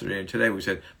between yesterday and today, we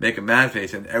said, make a mad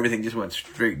face, and everything just went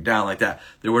straight down like that.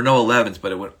 There were no 11s,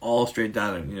 but it went all straight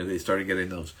down, and, they started getting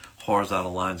those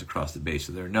horizontal lines across the base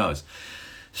of their nose.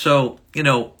 So,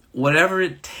 whatever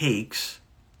it takes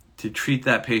to treat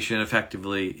that patient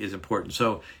effectively is important.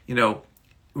 So,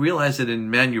 realize that in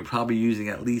men, you're probably using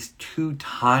at least 2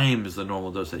 times the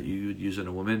normal dose that you would use in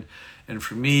a woman. And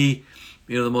for me,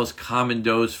 the most common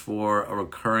dose for a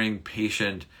recurring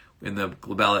patient in the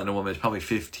glabella in a woman is probably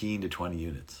 15 to 20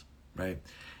 units, right?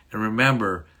 And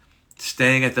remember,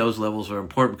 staying at those levels are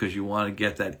important because you want to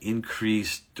get that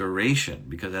increased duration,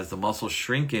 because as the muscle's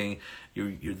shrinking,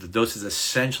 the dose is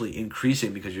essentially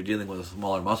increasing because you're dealing with a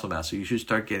smaller muscle mass. So you should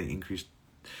start getting increased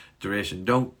duration.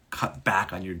 Don't cut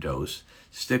back on your dose.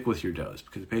 Stick with your dose,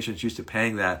 because the patient's used to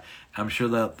paying that. I'm sure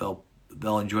that they'll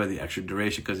they'll enjoy the extra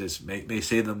duration because it may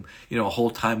save them, a whole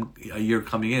time, a year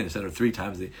coming in instead of 3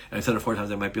 times. Instead of 4 times,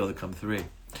 they might be able to come 3.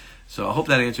 So I hope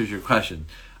that answers your question.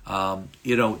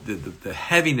 The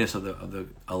heaviness of the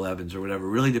 11s or whatever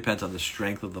really depends on the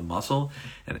strength of the muscle.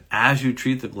 And as you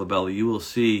treat the glabella, you will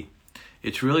see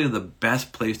it's really the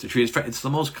best place to treat. It's the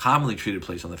most commonly treated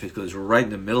place on the face because it's right in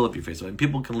the middle of your face. So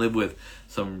people can live with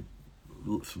some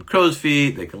crow's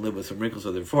feet, they can live with some wrinkles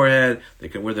on their forehead, they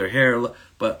can wear their hair,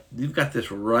 but you've got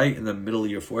this right in the middle of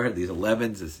your forehead, these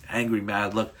 11s, this angry,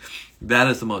 mad look. That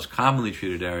is the most commonly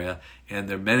treated area, and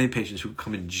there are many patients who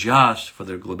come in just for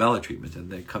their glabella treatment, and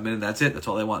they come in and that's it, that's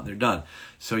all they want, and they're done.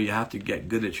 So you have to get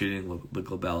good at treating the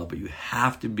glabella, but you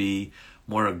have to be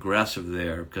more aggressive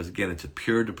there, because again, it's a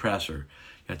pure depressor.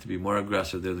 You have to be more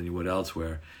aggressive there than you would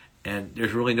elsewhere. And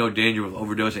there's really no danger of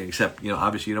overdosing, except,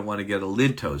 obviously you don't want to get a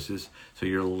lidptosis. So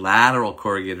your lateral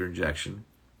corrugator injection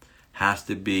has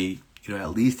to be, at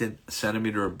least a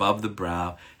centimeter above the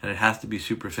brow, and it has to be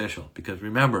superficial. Because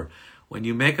remember, when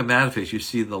you make a metaphase, you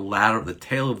see the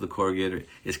tail of the corrugator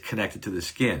is connected to the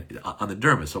skin on the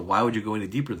dermis. So why would you go any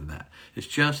deeper than that? It's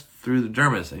just through the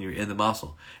dermis and you're in the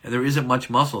muscle. And there isn't much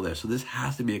muscle there. So this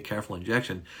has to be a careful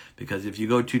injection, because if you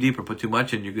go too deep or put too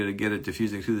much in, you're going to get it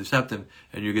diffusing through the septum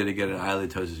and you're going to get an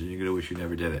eyelidtosis and you're going to wish you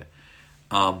never did it.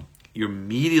 Your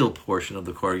medial portion of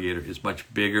the corrugator is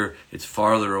much bigger. It's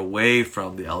farther away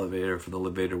from the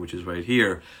levator, which is right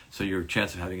here. So your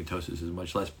chance of having a ptosis is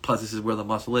much less. Plus, this is where the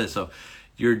muscle is. So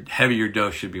your heavier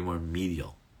dose should be more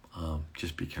medial.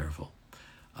 Just be careful.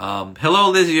 Hello,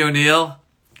 Lizzie O'Neill.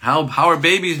 How are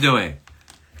babies doing?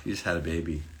 You just had a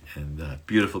baby, and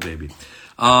beautiful baby.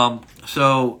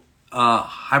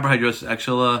 Hyperhidrosis,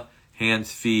 axilla,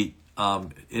 hands, feet,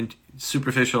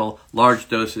 superficial, large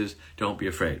doses. Don't be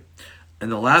afraid. And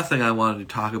the last thing I wanted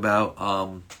to talk about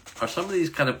are some of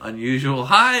these kind of unusual.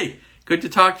 Hi, good to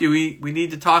talk to you. We need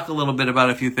to talk a little bit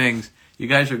about a few things. You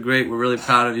guys are great. We're really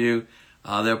proud of you.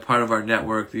 They're part of our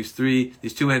network. These two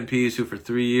NPs who for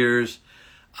 3 years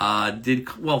did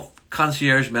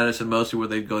concierge medicine mostly, where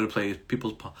they'd go to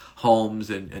people's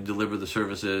homes and deliver the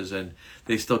services, and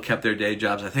they still kept their day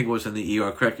jobs. I think it was in the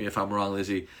ER. Correct me if I'm wrong,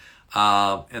 Lizzie.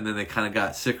 And then they kind of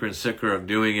got sicker and sicker of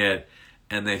doing it.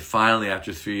 And they finally,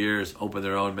 after 3 years, opened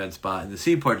their own med spa in the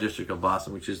Seaport district of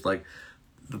Boston, which is like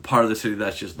the part of the city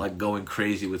that's just like going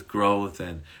crazy with growth.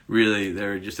 And really,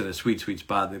 they're just in a sweet, sweet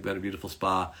spot. They've got a beautiful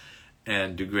spa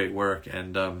and do great work.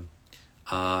 And,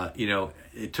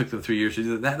 it took them 3 years to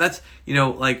do that. That's,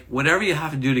 whatever you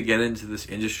have to do to get into this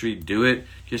industry, do it.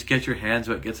 Just get your hands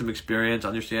wet, get some experience,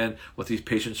 understand what these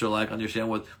patients are like, understand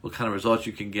what kind of results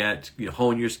you can get,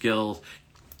 hone your skills,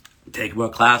 take more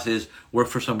classes, work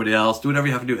for somebody else, do whatever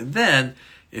you have to do. And then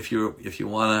if you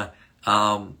want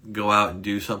to go out and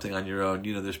do something on your own,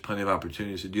 there's plenty of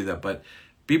opportunities to do that. But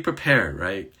be prepared,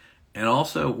 right? And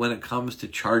also, when it comes to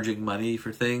charging money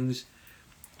for things,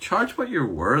 charge what you're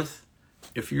worth.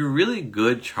 If you're really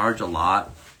good, charge a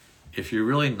lot. If you're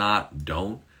really not,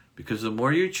 don't. Because the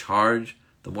more you charge,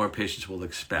 the more patients will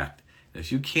expect. And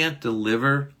if you can't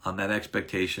deliver on that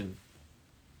expectation,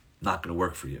 not going to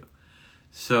work for you.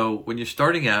 So when you're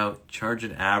starting out, charge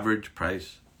an average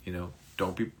price.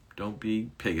 Don't be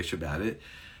piggish about it.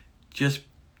 Just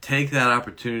take that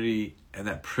opportunity and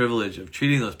that privilege of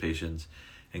treating those patients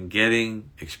and getting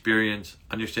experience,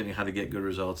 understanding how to get good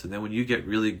results. And then when you get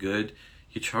really good,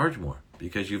 you charge more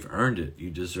because you've earned it. You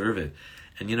deserve it.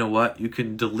 And you know what? You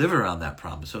can deliver on that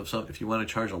promise. So if you want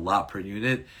to charge a lot per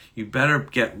unit, you better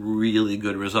get really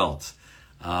good results.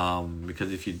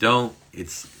 Because if you don't,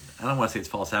 I don't want to say it's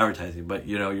false advertising, but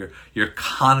your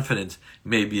confidence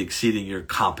may be exceeding your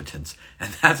competence,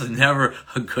 and that's never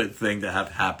a good thing to have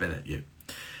happen at you.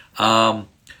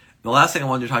 The last thing I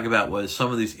wanted to talk about was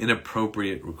some of these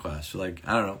inappropriate requests. Like,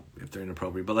 I don't know if they're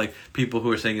inappropriate, but like people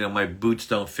who are saying, my boots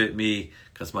don't fit me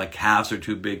because my calves are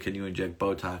too big. Can you inject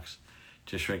Botox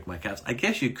to shrink my calves? I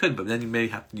guess you could, but then you may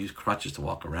have to use crutches to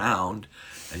walk around,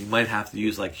 and you might have to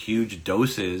use like huge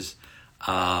doses.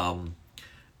 Does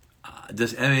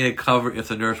MA cover if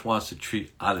the nurse wants to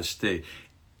treat out of state?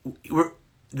 The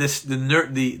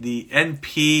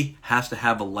NP has to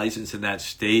have a license in that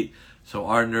state. So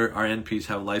our NPs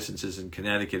have licenses in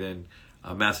Connecticut and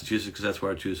Massachusetts, because that's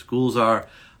where our 2 schools are.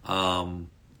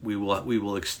 We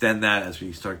will extend that as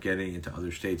we start getting into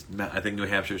other states. I think New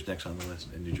Hampshire's next on the list,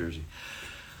 and New Jersey.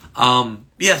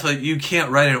 So you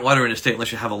can't write an order in a state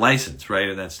unless you have a license, right,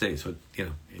 in that state. So,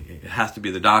 it has to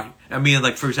be the doc. I mean,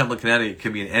 like, for example, in Connecticut, it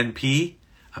can be an NP,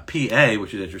 a PA,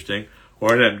 which is interesting,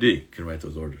 or an MD can write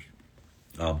those orders.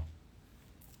 In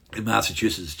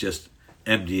Massachusetts, it's just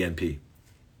MD, NP.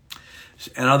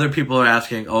 And other people are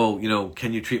asking, oh,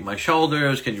 can you treat my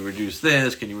shoulders? Can you reduce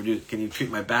this? Can you treat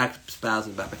my back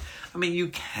spasms? Back pain? I mean, you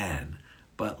can,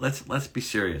 but let's be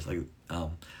serious. Like,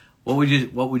 what would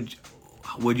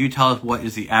you tell us? What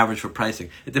is the average for pricing?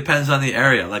 It depends on the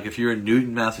area. Like if you're in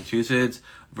Newton, Massachusetts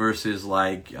versus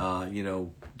like,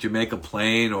 Jamaica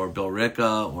Plain or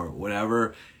Billerica or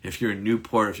whatever. If you're in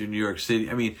Newport, if you're in New York City,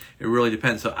 I mean, it really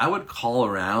depends. So I would call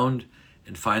around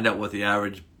and find out what the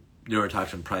average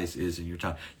neurotoxin price is in your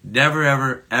town. Never,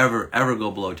 ever, ever, ever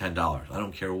go below $10. I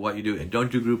don't care what you do. And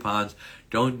don't do Groupons.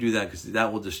 Don't do that because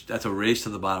that's a race to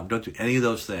the bottom. Don't do any of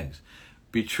those things.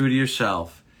 Be true to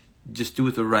yourself. Just do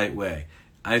it the right way.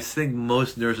 I think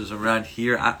most nurses around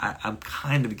here, I'm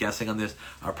kind of guessing on this,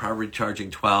 are probably charging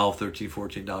 $12, $13,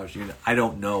 $14 a unit. I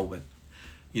don't know, but,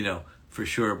 for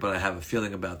sure, but I have a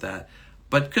feeling about that.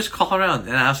 But just call around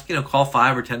and ask, call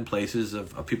 5 or 10 places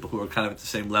of people who are kind of at the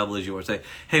same level as you are. Say,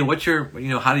 hey, what's your,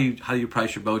 how do you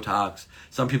price your Botox?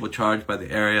 Some people charge by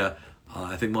the area.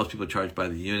 I think most people charge by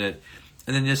the unit.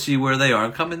 And then just see where they are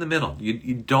and come in the middle.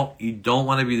 You don't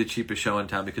want to be the cheapest show in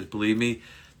town because believe me,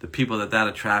 the people that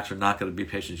attracts are not going to be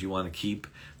patients you want to keep.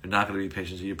 They're not going to be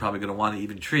patients that you're probably going to want to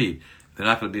even treat. They're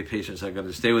not going to be patients that are going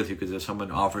to stay with you because if someone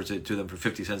offers it to them for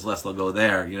 50 cents less, they'll go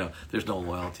there. There's no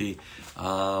loyalty.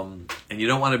 And you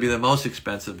don't want to be the most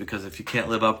expensive because if you can't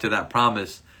live up to that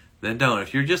promise, then don't.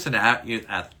 If you're just kind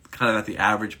of at the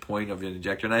average point of an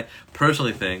injector, and I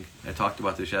personally think, I talked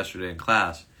about this yesterday in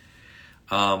class,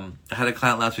 I had a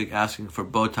client last week asking for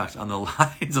Botox on the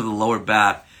lines of the lower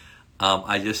back.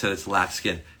 I just said it's lax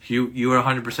skin. You are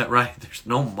 100% right. There's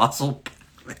no muscle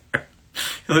there.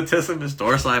 Latissimus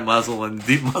dorsi muscle and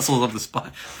deep muscles of the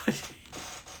spine.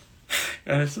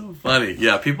 And it's so funny.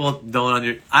 Yeah, people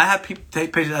don't I have people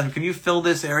take patients ask me, can you fill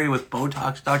this area with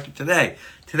Botox, doctor, today?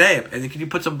 And can you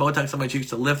put some Botox on my cheeks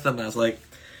to lift them? And I was like,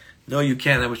 no, you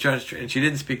can't. I was trying to, and she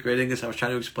didn't speak great English. I was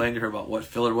trying to explain to her about what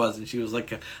filler was, and she was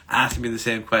like asking me the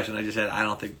same question. I just said, I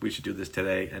don't think we should do this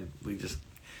today, and we just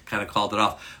kind of called it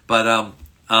off. But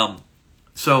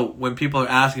so when people are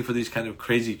asking for these kind of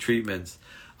crazy treatments,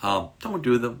 don't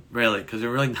do them really because they're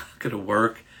really not going to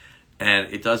work,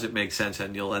 and it doesn't make sense,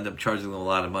 and you'll end up charging them a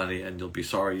lot of money, and you'll be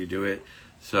sorry you do it.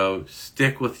 So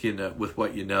stick with with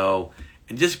what you know,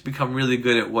 and just become really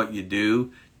good at what you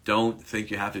do. Don't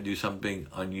think you have to do something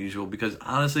unusual because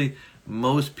honestly,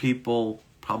 most people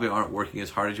probably aren't working as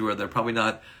hard as you are. They're probably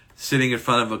not sitting in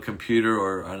front of a computer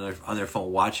or on their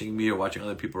phone watching me or watching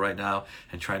other people right now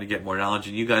and trying to get more knowledge.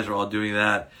 And you guys are all doing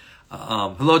that.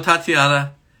 Hello,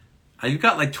 Tatiana. You've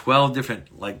got like 12 different,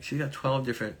 she's got 12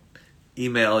 different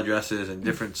email addresses and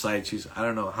different sites. I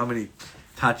don't know how many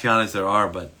Tatianas there are,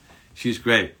 but she's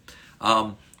great.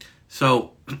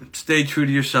 So stay true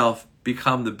to yourself.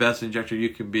 Become the best injector you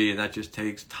can be, and that just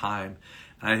takes time.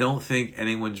 And I don't think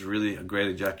anyone's really a great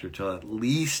injector till at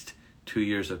least 2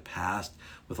 years have passed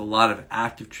with a lot of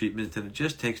active treatment, and it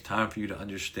just takes time for you to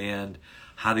understand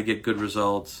how to get good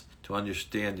results, to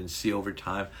understand and see over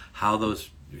time how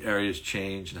those areas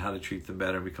change and how to treat them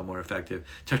better and become more effective,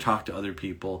 to talk to other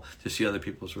people, to see other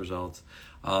people's results.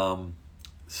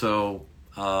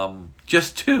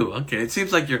 Just 2. Okay, it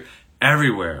seems like you're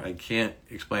everywhere. I can't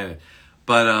explain it.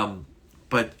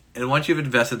 But once you've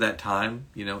invested that time,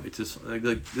 it's just like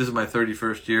this is my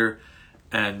 31st year,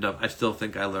 and I still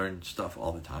think I learn stuff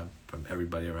all the time from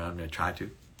everybody around me. I try to.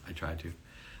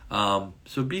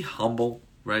 So be humble,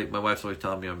 right? My wife's always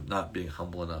telling me I'm not being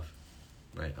humble enough,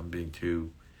 right? I'm being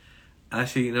too.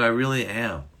 Actually, I really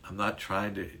am. I'm not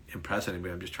trying to impress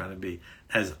anybody. I'm just trying to be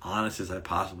as honest as I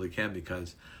possibly can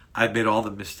because I've made all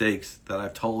the mistakes that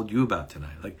I've told you about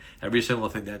tonight. Like every single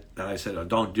thing that I said, oh,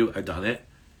 don't do, I've done it.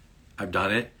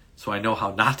 So I know how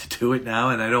not to do it now,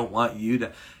 and I don't want you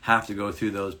to have to go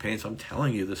through those pains. So I'm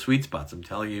telling you the sweet spots. I'm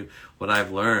telling you what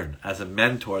I've learned. As a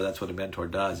mentor, that's what a mentor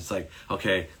does. It's like,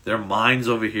 okay, their mind's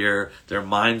over here,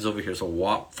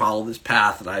 so follow this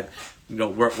path that I've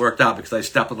worked out because I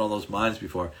stepped on all those minds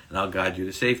before, and I'll guide you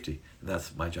to safety. And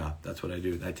that's my job. That's what I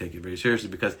do. And I take it very seriously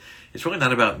because it's really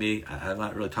not about me. I'm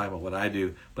not really talking about what I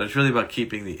do, but it's really about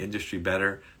keeping the industry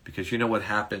better because you know what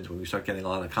happens when we start getting a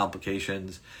lot of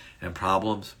complications and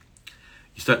problems.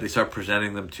 They start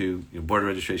presenting them to Board of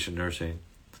Registration Nursing,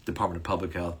 Department of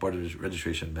Public Health, Board of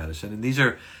Registration Medicine, and these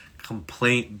are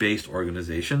complaint-based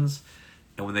organizations.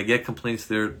 And when they get complaints,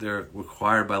 they're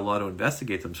required by law to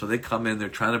investigate them. So they come in, they're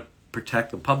trying to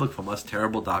protect the public from us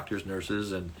terrible doctors,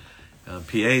 nurses, and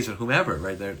PAs and whomever,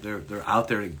 right? They're out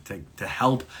there to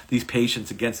help these patients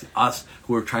against us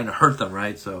who are trying to hurt them,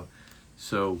 right? So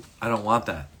I don't want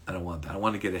that. I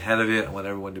want to get ahead of it. I want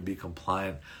everyone to be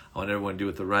compliant. I want everyone to do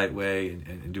it the right way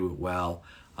and do it well.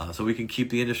 so we can keep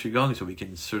the industry going, so we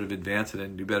can sort of advance it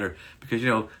and do better. Because,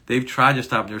 they've tried to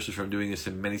stop nurses from doing this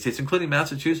in many states, including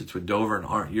Massachusetts with Dover and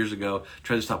Hart years ago,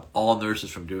 tried to stop all nurses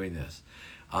from doing this.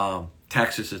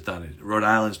 Texas has done it. Rhode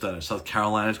Island's done it. South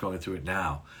Carolina's going through it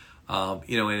now. And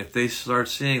if they start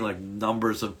seeing like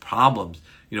numbers of problems,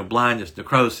 blindness,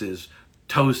 necrosis,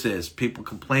 ptosis, people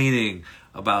complaining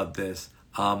about this,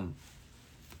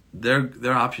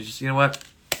 their options is, what?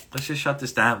 Let's just shut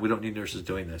this down. We don't need nurses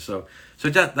doing this. So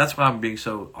that's why I'm being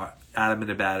so adamant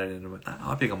about it, and I'm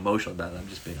not being emotional about it. I'm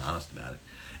just being honest about it.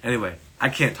 Anyway, I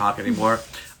can't talk anymore.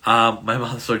 My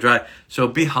mouth's so dry. So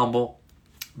be humble,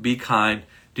 be kind,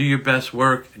 do your best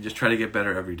work, and just try to get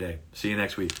better every day. See you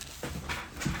next week.